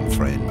family and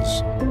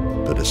friends,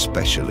 but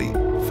especially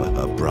for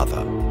her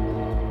brother.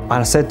 And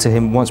I said to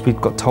him, once we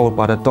got told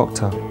by the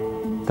doctor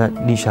that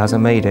Nisha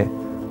hasn't made it,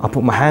 I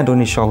put my hand on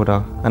his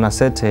shoulder and I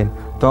said to him,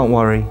 don't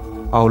worry,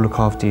 I'll look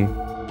after you.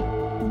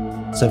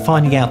 So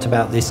finding out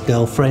about this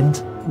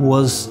girlfriend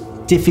was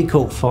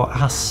difficult for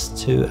us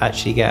to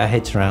actually get our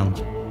heads around.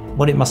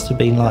 What it must have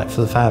been like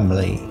for the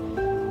family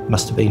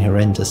must have been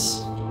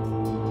horrendous.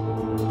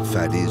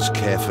 Faddy's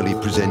carefully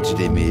presented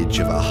image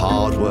of a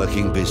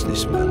hard-working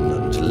businessman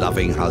and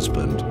loving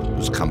husband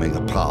was coming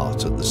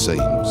apart at the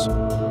seams.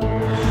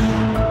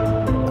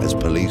 As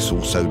police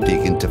also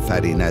dig into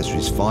Faddy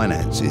Nasri's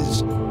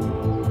finances,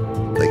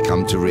 they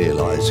come to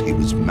realise he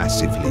was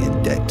massively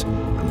in debt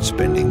and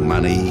spending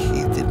money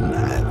he didn't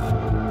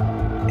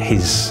have.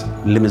 His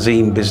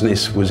limousine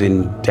business was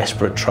in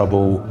desperate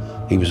trouble.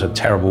 He was a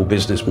terrible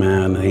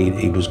businessman.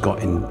 He was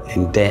got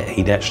in debt.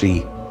 He'd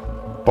actually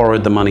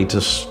borrowed the money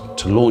to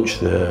launch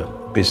the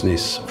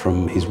business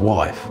from his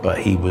wife, but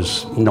he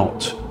was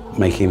not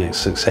making a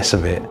success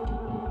of it.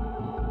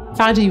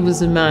 Faddy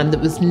was a man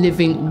that was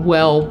living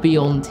well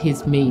beyond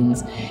his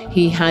means.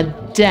 He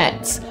had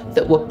debts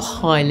that were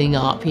piling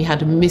up. He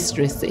had a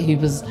mistress that he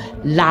was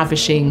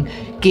lavishing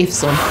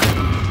gifts on.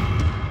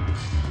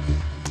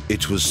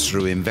 It was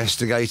through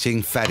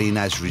investigating Faddy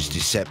Nasri's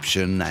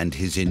deception and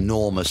his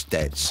enormous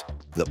debts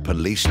that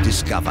police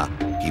discover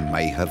he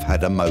may have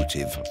had a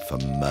motive for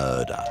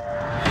murder.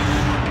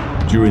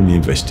 During the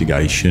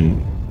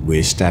investigation, we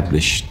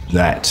established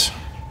that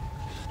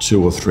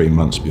 2 or 3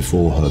 months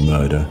before her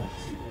murder,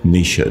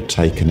 Nisha had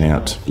taken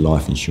out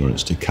life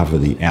insurance to cover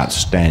the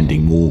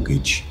outstanding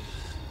mortgage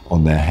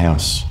on their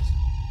house.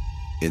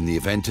 In the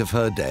event of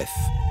her death,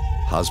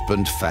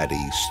 husband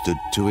Faddy stood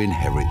to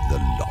inherit the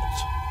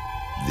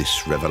lot.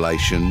 This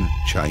revelation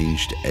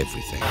changed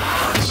everything.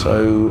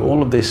 So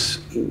all of this,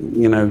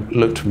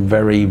 looked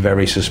very,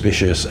 very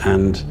suspicious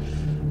and,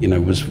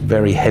 was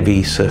very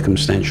heavy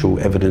circumstantial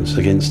evidence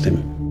against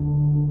him.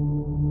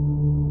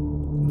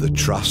 The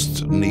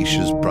trust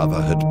Nisha's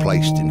brother had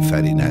placed in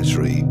Faddy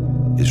Nasri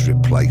is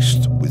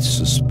replaced with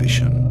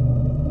suspicion.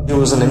 He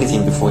wasn't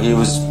anything before. He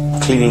was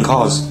cleaning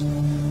cars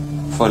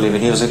for a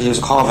living. He was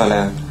a car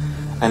valet,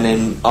 and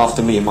then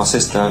after meeting my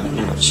sister,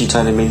 she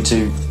turned him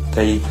into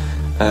a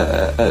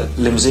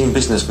limousine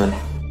businessman.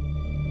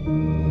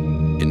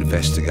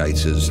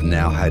 Investigators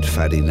now had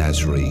Faddy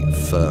Nasri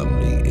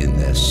firmly in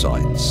their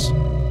sights.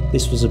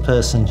 This was a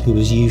person who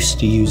was used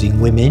to using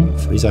women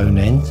for his own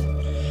end,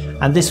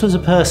 and this was a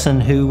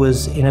person who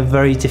was in a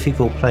very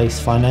difficult place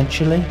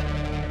financially.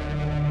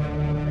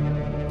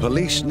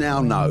 Police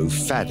now know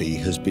Faddy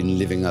has been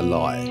living a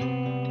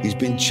lie. He's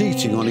been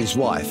cheating on his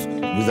wife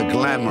with a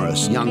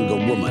glamorous younger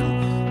woman,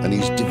 and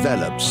he's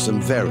developed some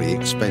very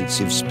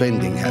expensive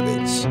spending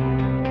habits.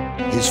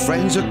 His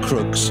friends are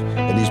crooks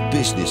and his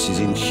business is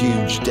in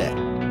huge debt.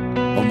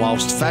 And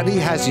whilst Faddy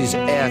has his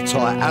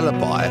airtight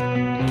alibi,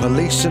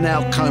 police are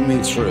now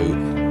combing through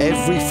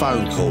every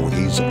phone call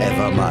he's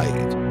ever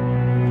made.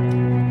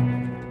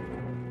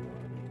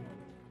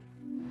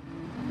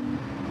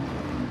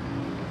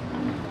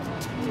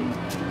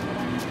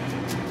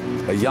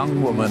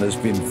 young woman has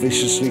been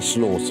viciously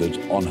slaughtered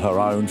on her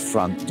own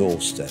front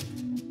doorstep.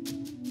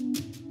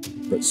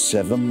 But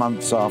 7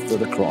 months after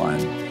the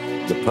crime,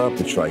 the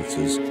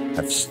perpetrators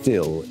have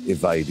still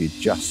evaded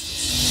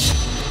justice.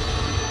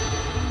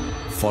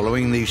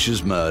 Following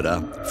Nisha's murder,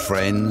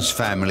 friends,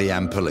 family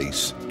and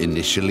police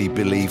initially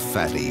believed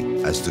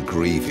Faddy as the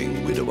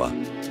grieving widower.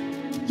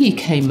 He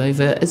came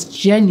over as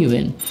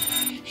genuine.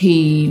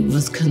 He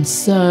was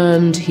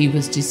concerned, he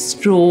was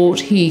distraught.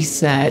 He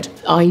said,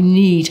 I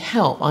need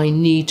help, I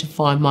need to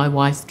find my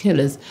wife's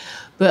killers.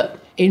 But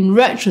in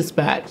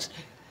retrospect,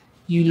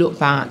 you look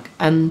back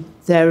and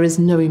there is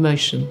no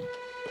emotion.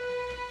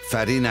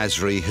 Faddy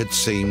Nasri had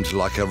seemed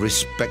like a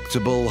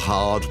respectable,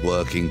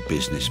 hard-working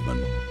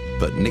businessman.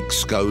 But Nick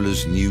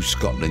Scola's new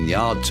Scotland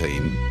Yard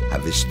team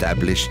have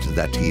established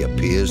that he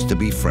appears to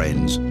be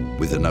friends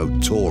with a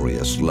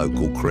notorious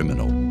local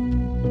criminal.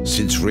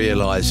 Since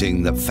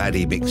realising that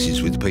Faddy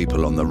mixes with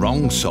people on the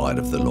wrong side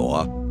of the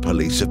law,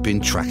 police have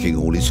been tracking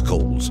all his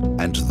calls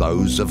and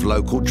those of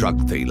local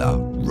drug dealer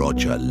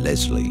Roger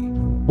Leslie.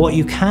 What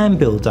you can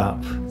build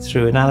up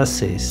through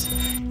analysis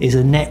is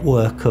a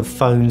network of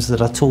phones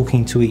that are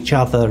talking to each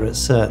other at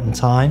certain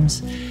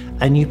times,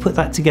 and you put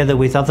that together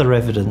with other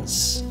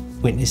evidence,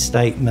 witness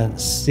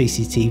statements,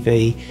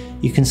 CCTV,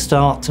 you can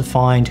start to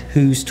find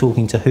who's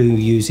talking to who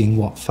using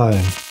what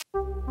phone.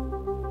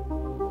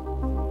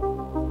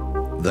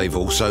 They've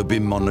also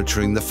been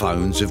monitoring the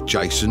phones of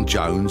Jason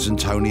Jones and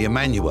Tony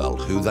Emanuel,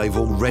 who they've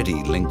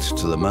already linked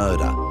to the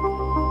murder.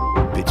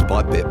 Bit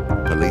by bit,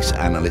 police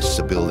analysts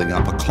are building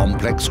up a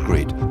complex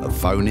grid of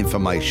phone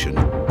information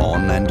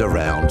on and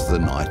around the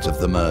night of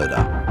the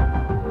murder.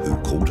 Who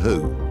called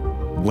who,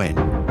 when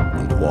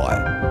and why.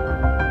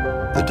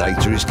 The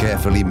data is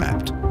carefully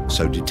mapped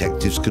so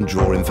detectives can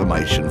draw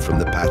information from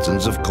the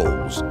patterns of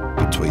calls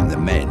between the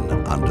men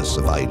under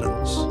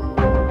surveillance.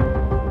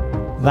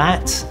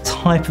 That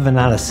type of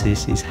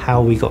analysis is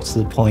how we got to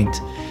the point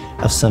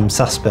of some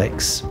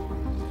suspects.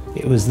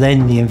 It was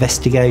then the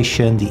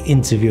investigation, the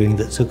interviewing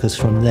that took us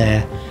from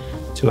there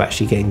to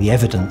actually getting the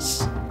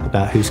evidence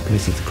about who's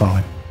committed the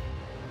crime.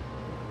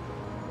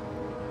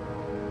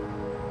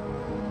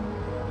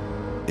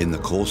 In the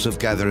course of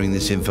gathering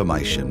this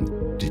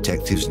information,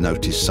 detectives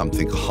noticed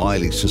something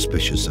highly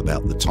suspicious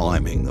about the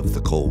timing of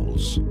the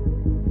calls.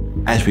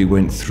 As we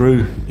went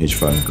through his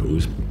phone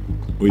calls,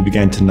 we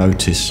began to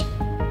notice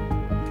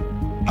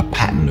a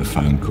pattern of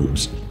phone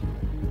calls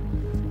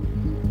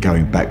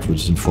going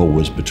backwards and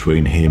forwards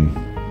between him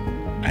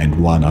and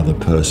one other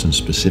person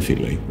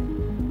specifically.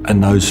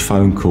 And those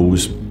phone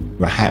calls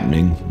were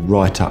happening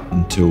right up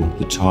until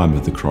the time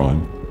of the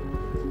crime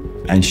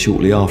and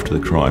shortly after the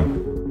crime.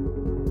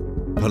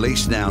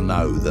 Police now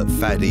know that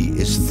Faddy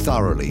is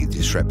thoroughly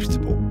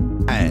disreputable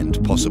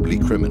and possibly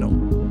criminal.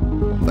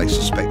 They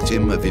suspect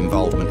him of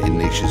involvement in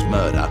Nisha's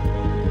murder,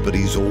 but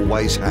he's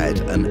always had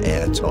an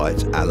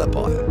airtight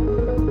alibi.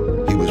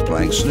 He was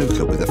playing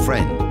snooker with a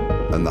friend,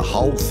 and the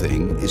whole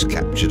thing is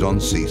captured on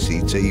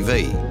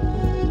CCTV.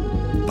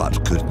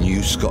 But could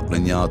New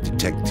Scotland Yard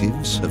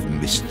detectives have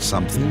missed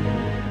something?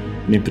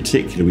 And in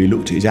particular, we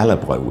looked at his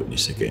alibi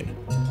witness again.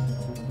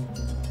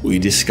 We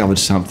discovered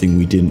something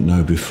we didn't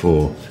know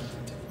before.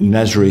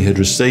 Nasri had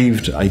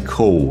received a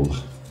call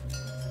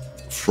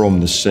from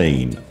the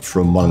scene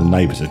from one of the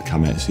neighbours had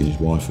come out to see his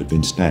wife had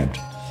been stabbed.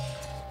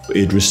 But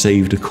he had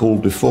received a call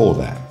before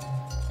that.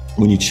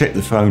 When you check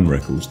the phone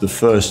records, the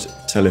first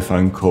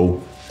telephone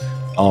call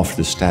after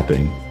the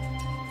stabbing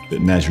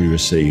that Nasri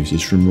receives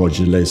is from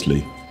Roger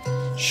Leslie,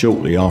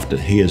 shortly after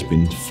he has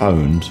been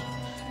phoned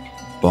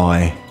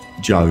by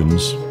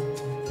Jones,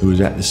 who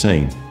was at the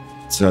scene.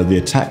 So the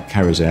attack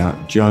carries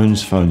out,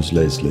 Jones phones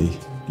Leslie,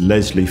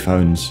 Leslie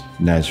phones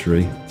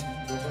Nasri.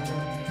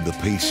 The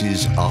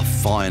pieces are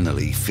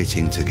finally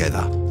fitting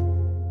together.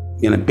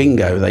 You know,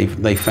 bingo,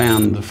 they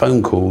found the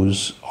phone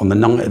calls on the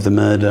night of the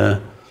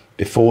murder,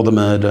 before the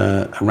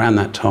murder, around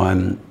that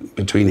time,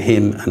 between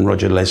him and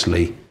Roger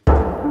Leslie.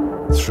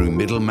 Through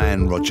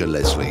middleman Roger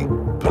Leslie,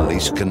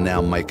 police can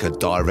now make a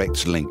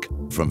direct link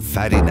from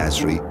Faddy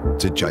Nasri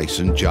to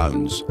Jason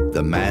Jones,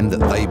 the man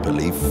that they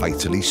believe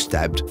fatally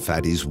stabbed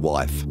Faddy's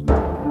wife.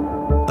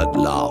 At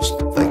last,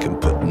 they can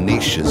put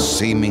Nisha's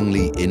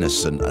seemingly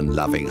innocent and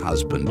loving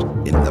husband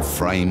in the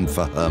frame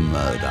for her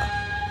murder.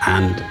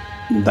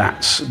 And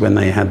that's when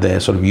they had their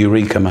sort of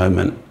eureka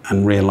moment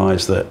and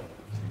realised that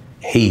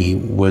he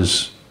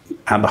was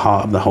at the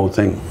heart of the whole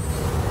thing.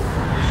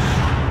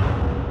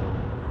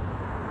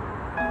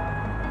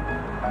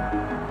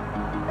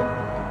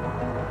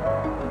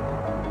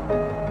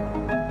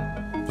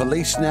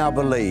 Police now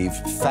believe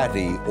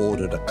Faddy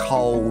ordered a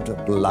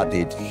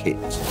cold-blooded hit.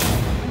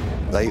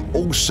 They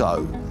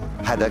also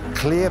had a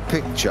clear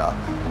picture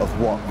of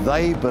what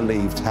they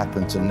believed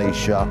happened to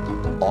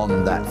Nisha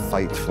on that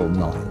fateful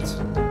night.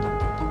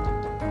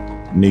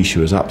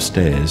 Nisha was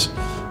upstairs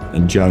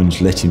and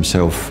Jones let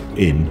himself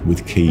in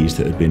with keys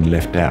that had been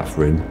left out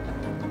for him.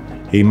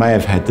 He may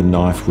have had the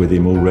knife with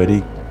him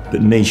already,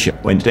 but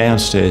Nisha went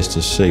downstairs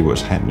to see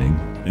what's happening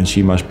and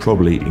she most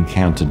probably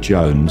encountered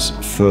Jones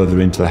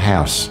further into the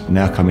house,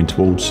 now coming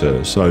towards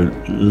her. So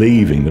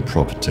leaving the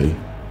property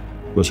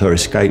was her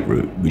escape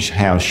route, which is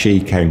how she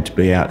came to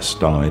be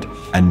outside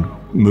and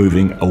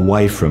moving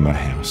away from her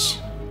house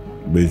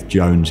with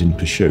Jones in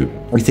pursuit.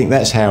 We think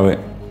that's how it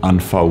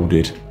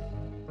unfolded.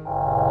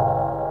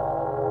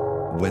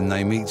 When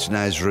they meet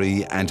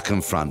Nasri and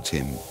confront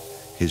him,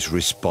 his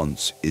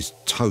response is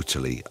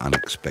totally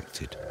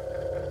unexpected.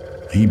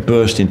 He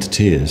burst into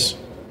tears,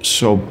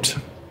 sobbed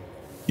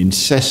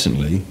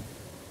incessantly,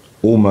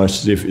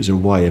 almost as if it was a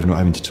way of not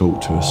having to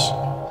talk to us.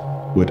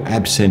 Would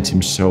absent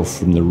himself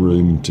from the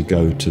room to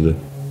go to the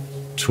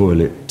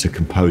toilet to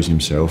compose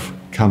himself,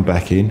 come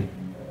back in,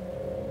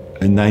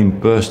 and then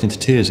burst into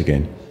tears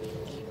again,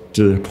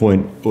 to the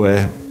point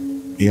where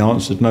he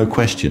answered no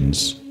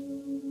questions.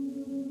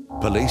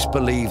 Police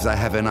believe they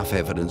have enough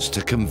evidence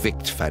to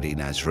convict Fadi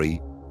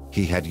Nasri.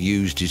 He had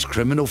used his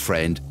criminal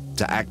friend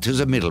to act as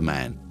a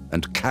middleman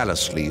and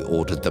callously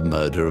ordered the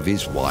murder of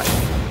his wife.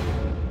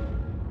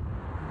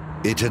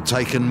 It had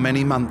taken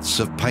many months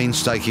of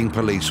painstaking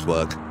police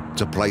work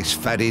to place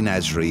Fadi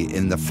Nasri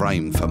in the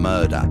frame for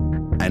murder,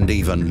 and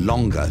even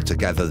longer to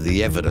gather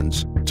the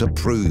evidence to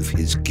prove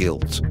his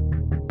guilt.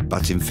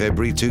 But in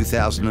February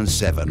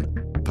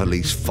 2007,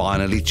 police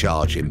finally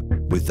charge him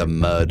with the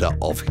murder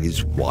of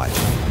his wife.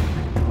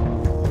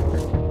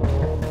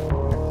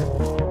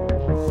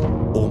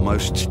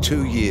 Almost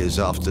 2 years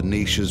after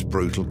Nisha's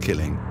brutal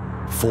killing,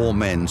 4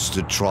 men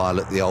stood trial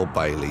at the Old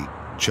Bailey,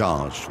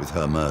 charged with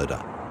her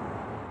murder.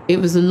 It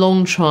was a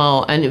long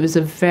trial and it was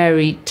a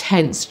very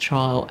tense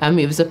trial. I mean,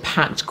 it was a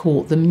packed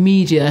court. The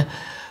media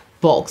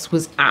box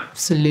was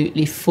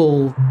absolutely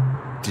full.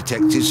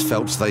 Detectives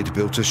felt they'd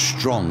built a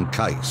strong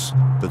case,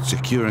 but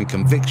securing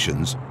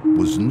convictions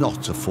was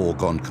not a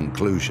foregone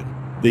conclusion.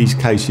 These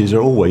cases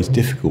are always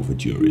difficult for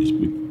juries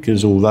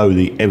because although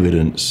the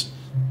evidence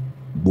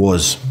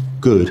was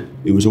good,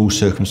 it was all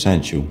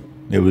circumstantial.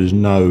 There was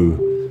no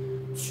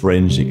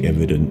forensic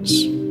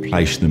evidence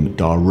placing them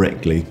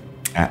directly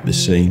at the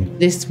scene.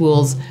 This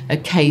was a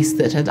case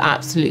that had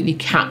absolutely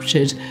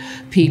captured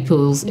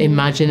people's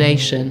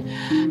imagination.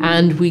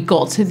 And we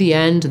got to the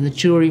end and the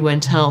jury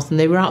went out and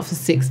they were out for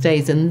 6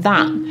 days, and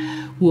that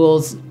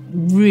was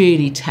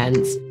really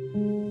tense.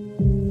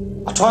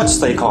 I tried to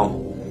stay calm.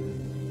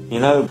 You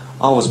know,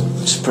 I was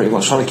just pretty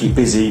much trying to keep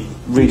busy,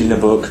 reading a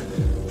book,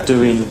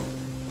 doing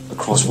a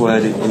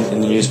crossword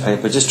in the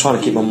newspaper, just trying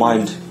to keep my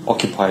mind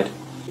occupied.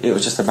 It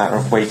was just a matter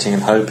of waiting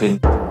and hoping.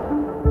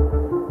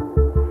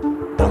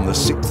 On the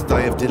 6th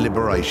day of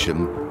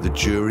deliberation, the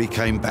jury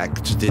came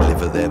back to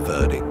deliver their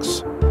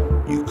verdicts.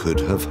 You could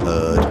have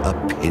heard a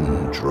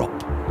pin drop.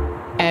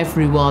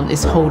 Everyone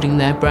is holding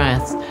their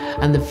breath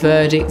and the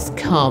verdicts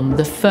come.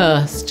 The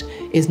first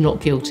is not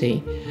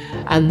guilty,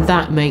 and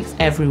that makes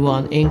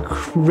everyone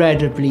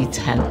incredibly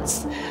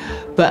tense.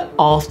 But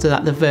after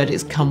that, the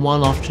verdicts come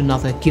one after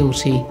another: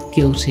 guilty,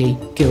 guilty,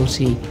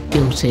 guilty,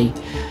 guilty.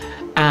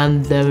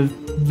 And the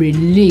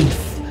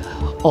relief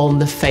on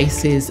the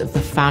faces of the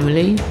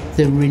family,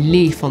 the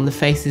relief on the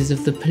faces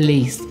of the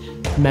police,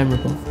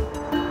 memorable.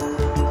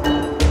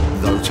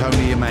 Though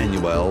Tony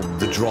Emanuel,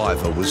 the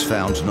driver, was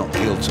found not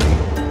guilty,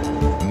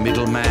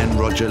 middleman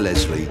Roger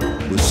Leslie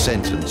was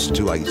sentenced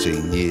to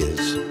 18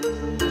 years.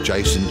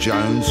 Jason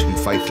Jones, who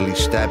fatally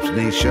stabbed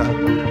Nisha,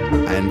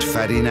 and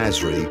Fadi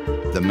Nasri,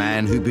 the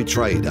man who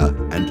betrayed her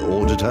and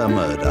ordered her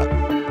murder,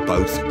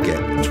 both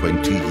get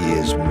 20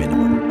 years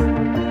minimum.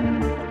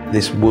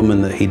 This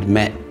woman that he'd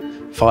met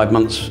 5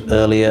 months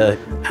earlier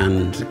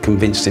and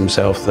convinced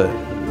himself that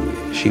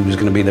she was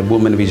going to be the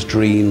woman of his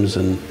dreams,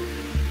 and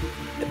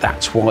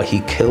that's why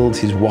he killed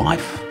his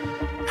wife,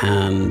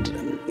 and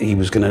he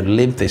was going to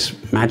live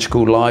this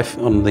magical life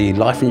on the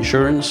life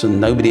insurance and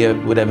nobody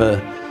would ever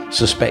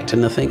suspect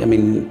anything. I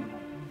mean,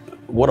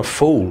 what a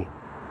fool.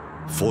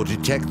 For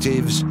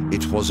detectives,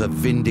 it was a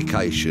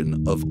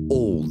vindication of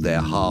all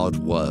their hard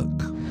work.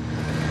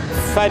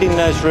 Fadi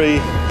Nasri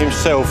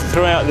himself,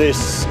 throughout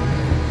this,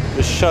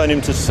 has shown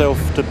himself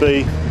to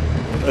be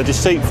a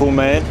deceitful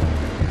man,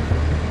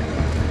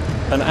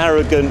 an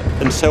arrogant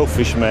and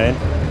selfish man,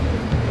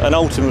 and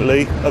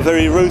ultimately a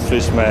very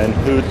ruthless man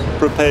who was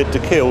prepared to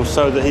kill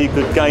so that he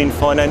could gain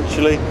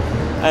financially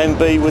and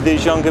be with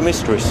his younger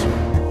mistress.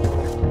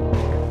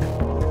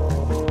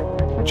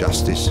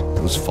 Justice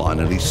was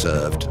finally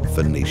served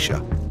for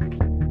Nisha.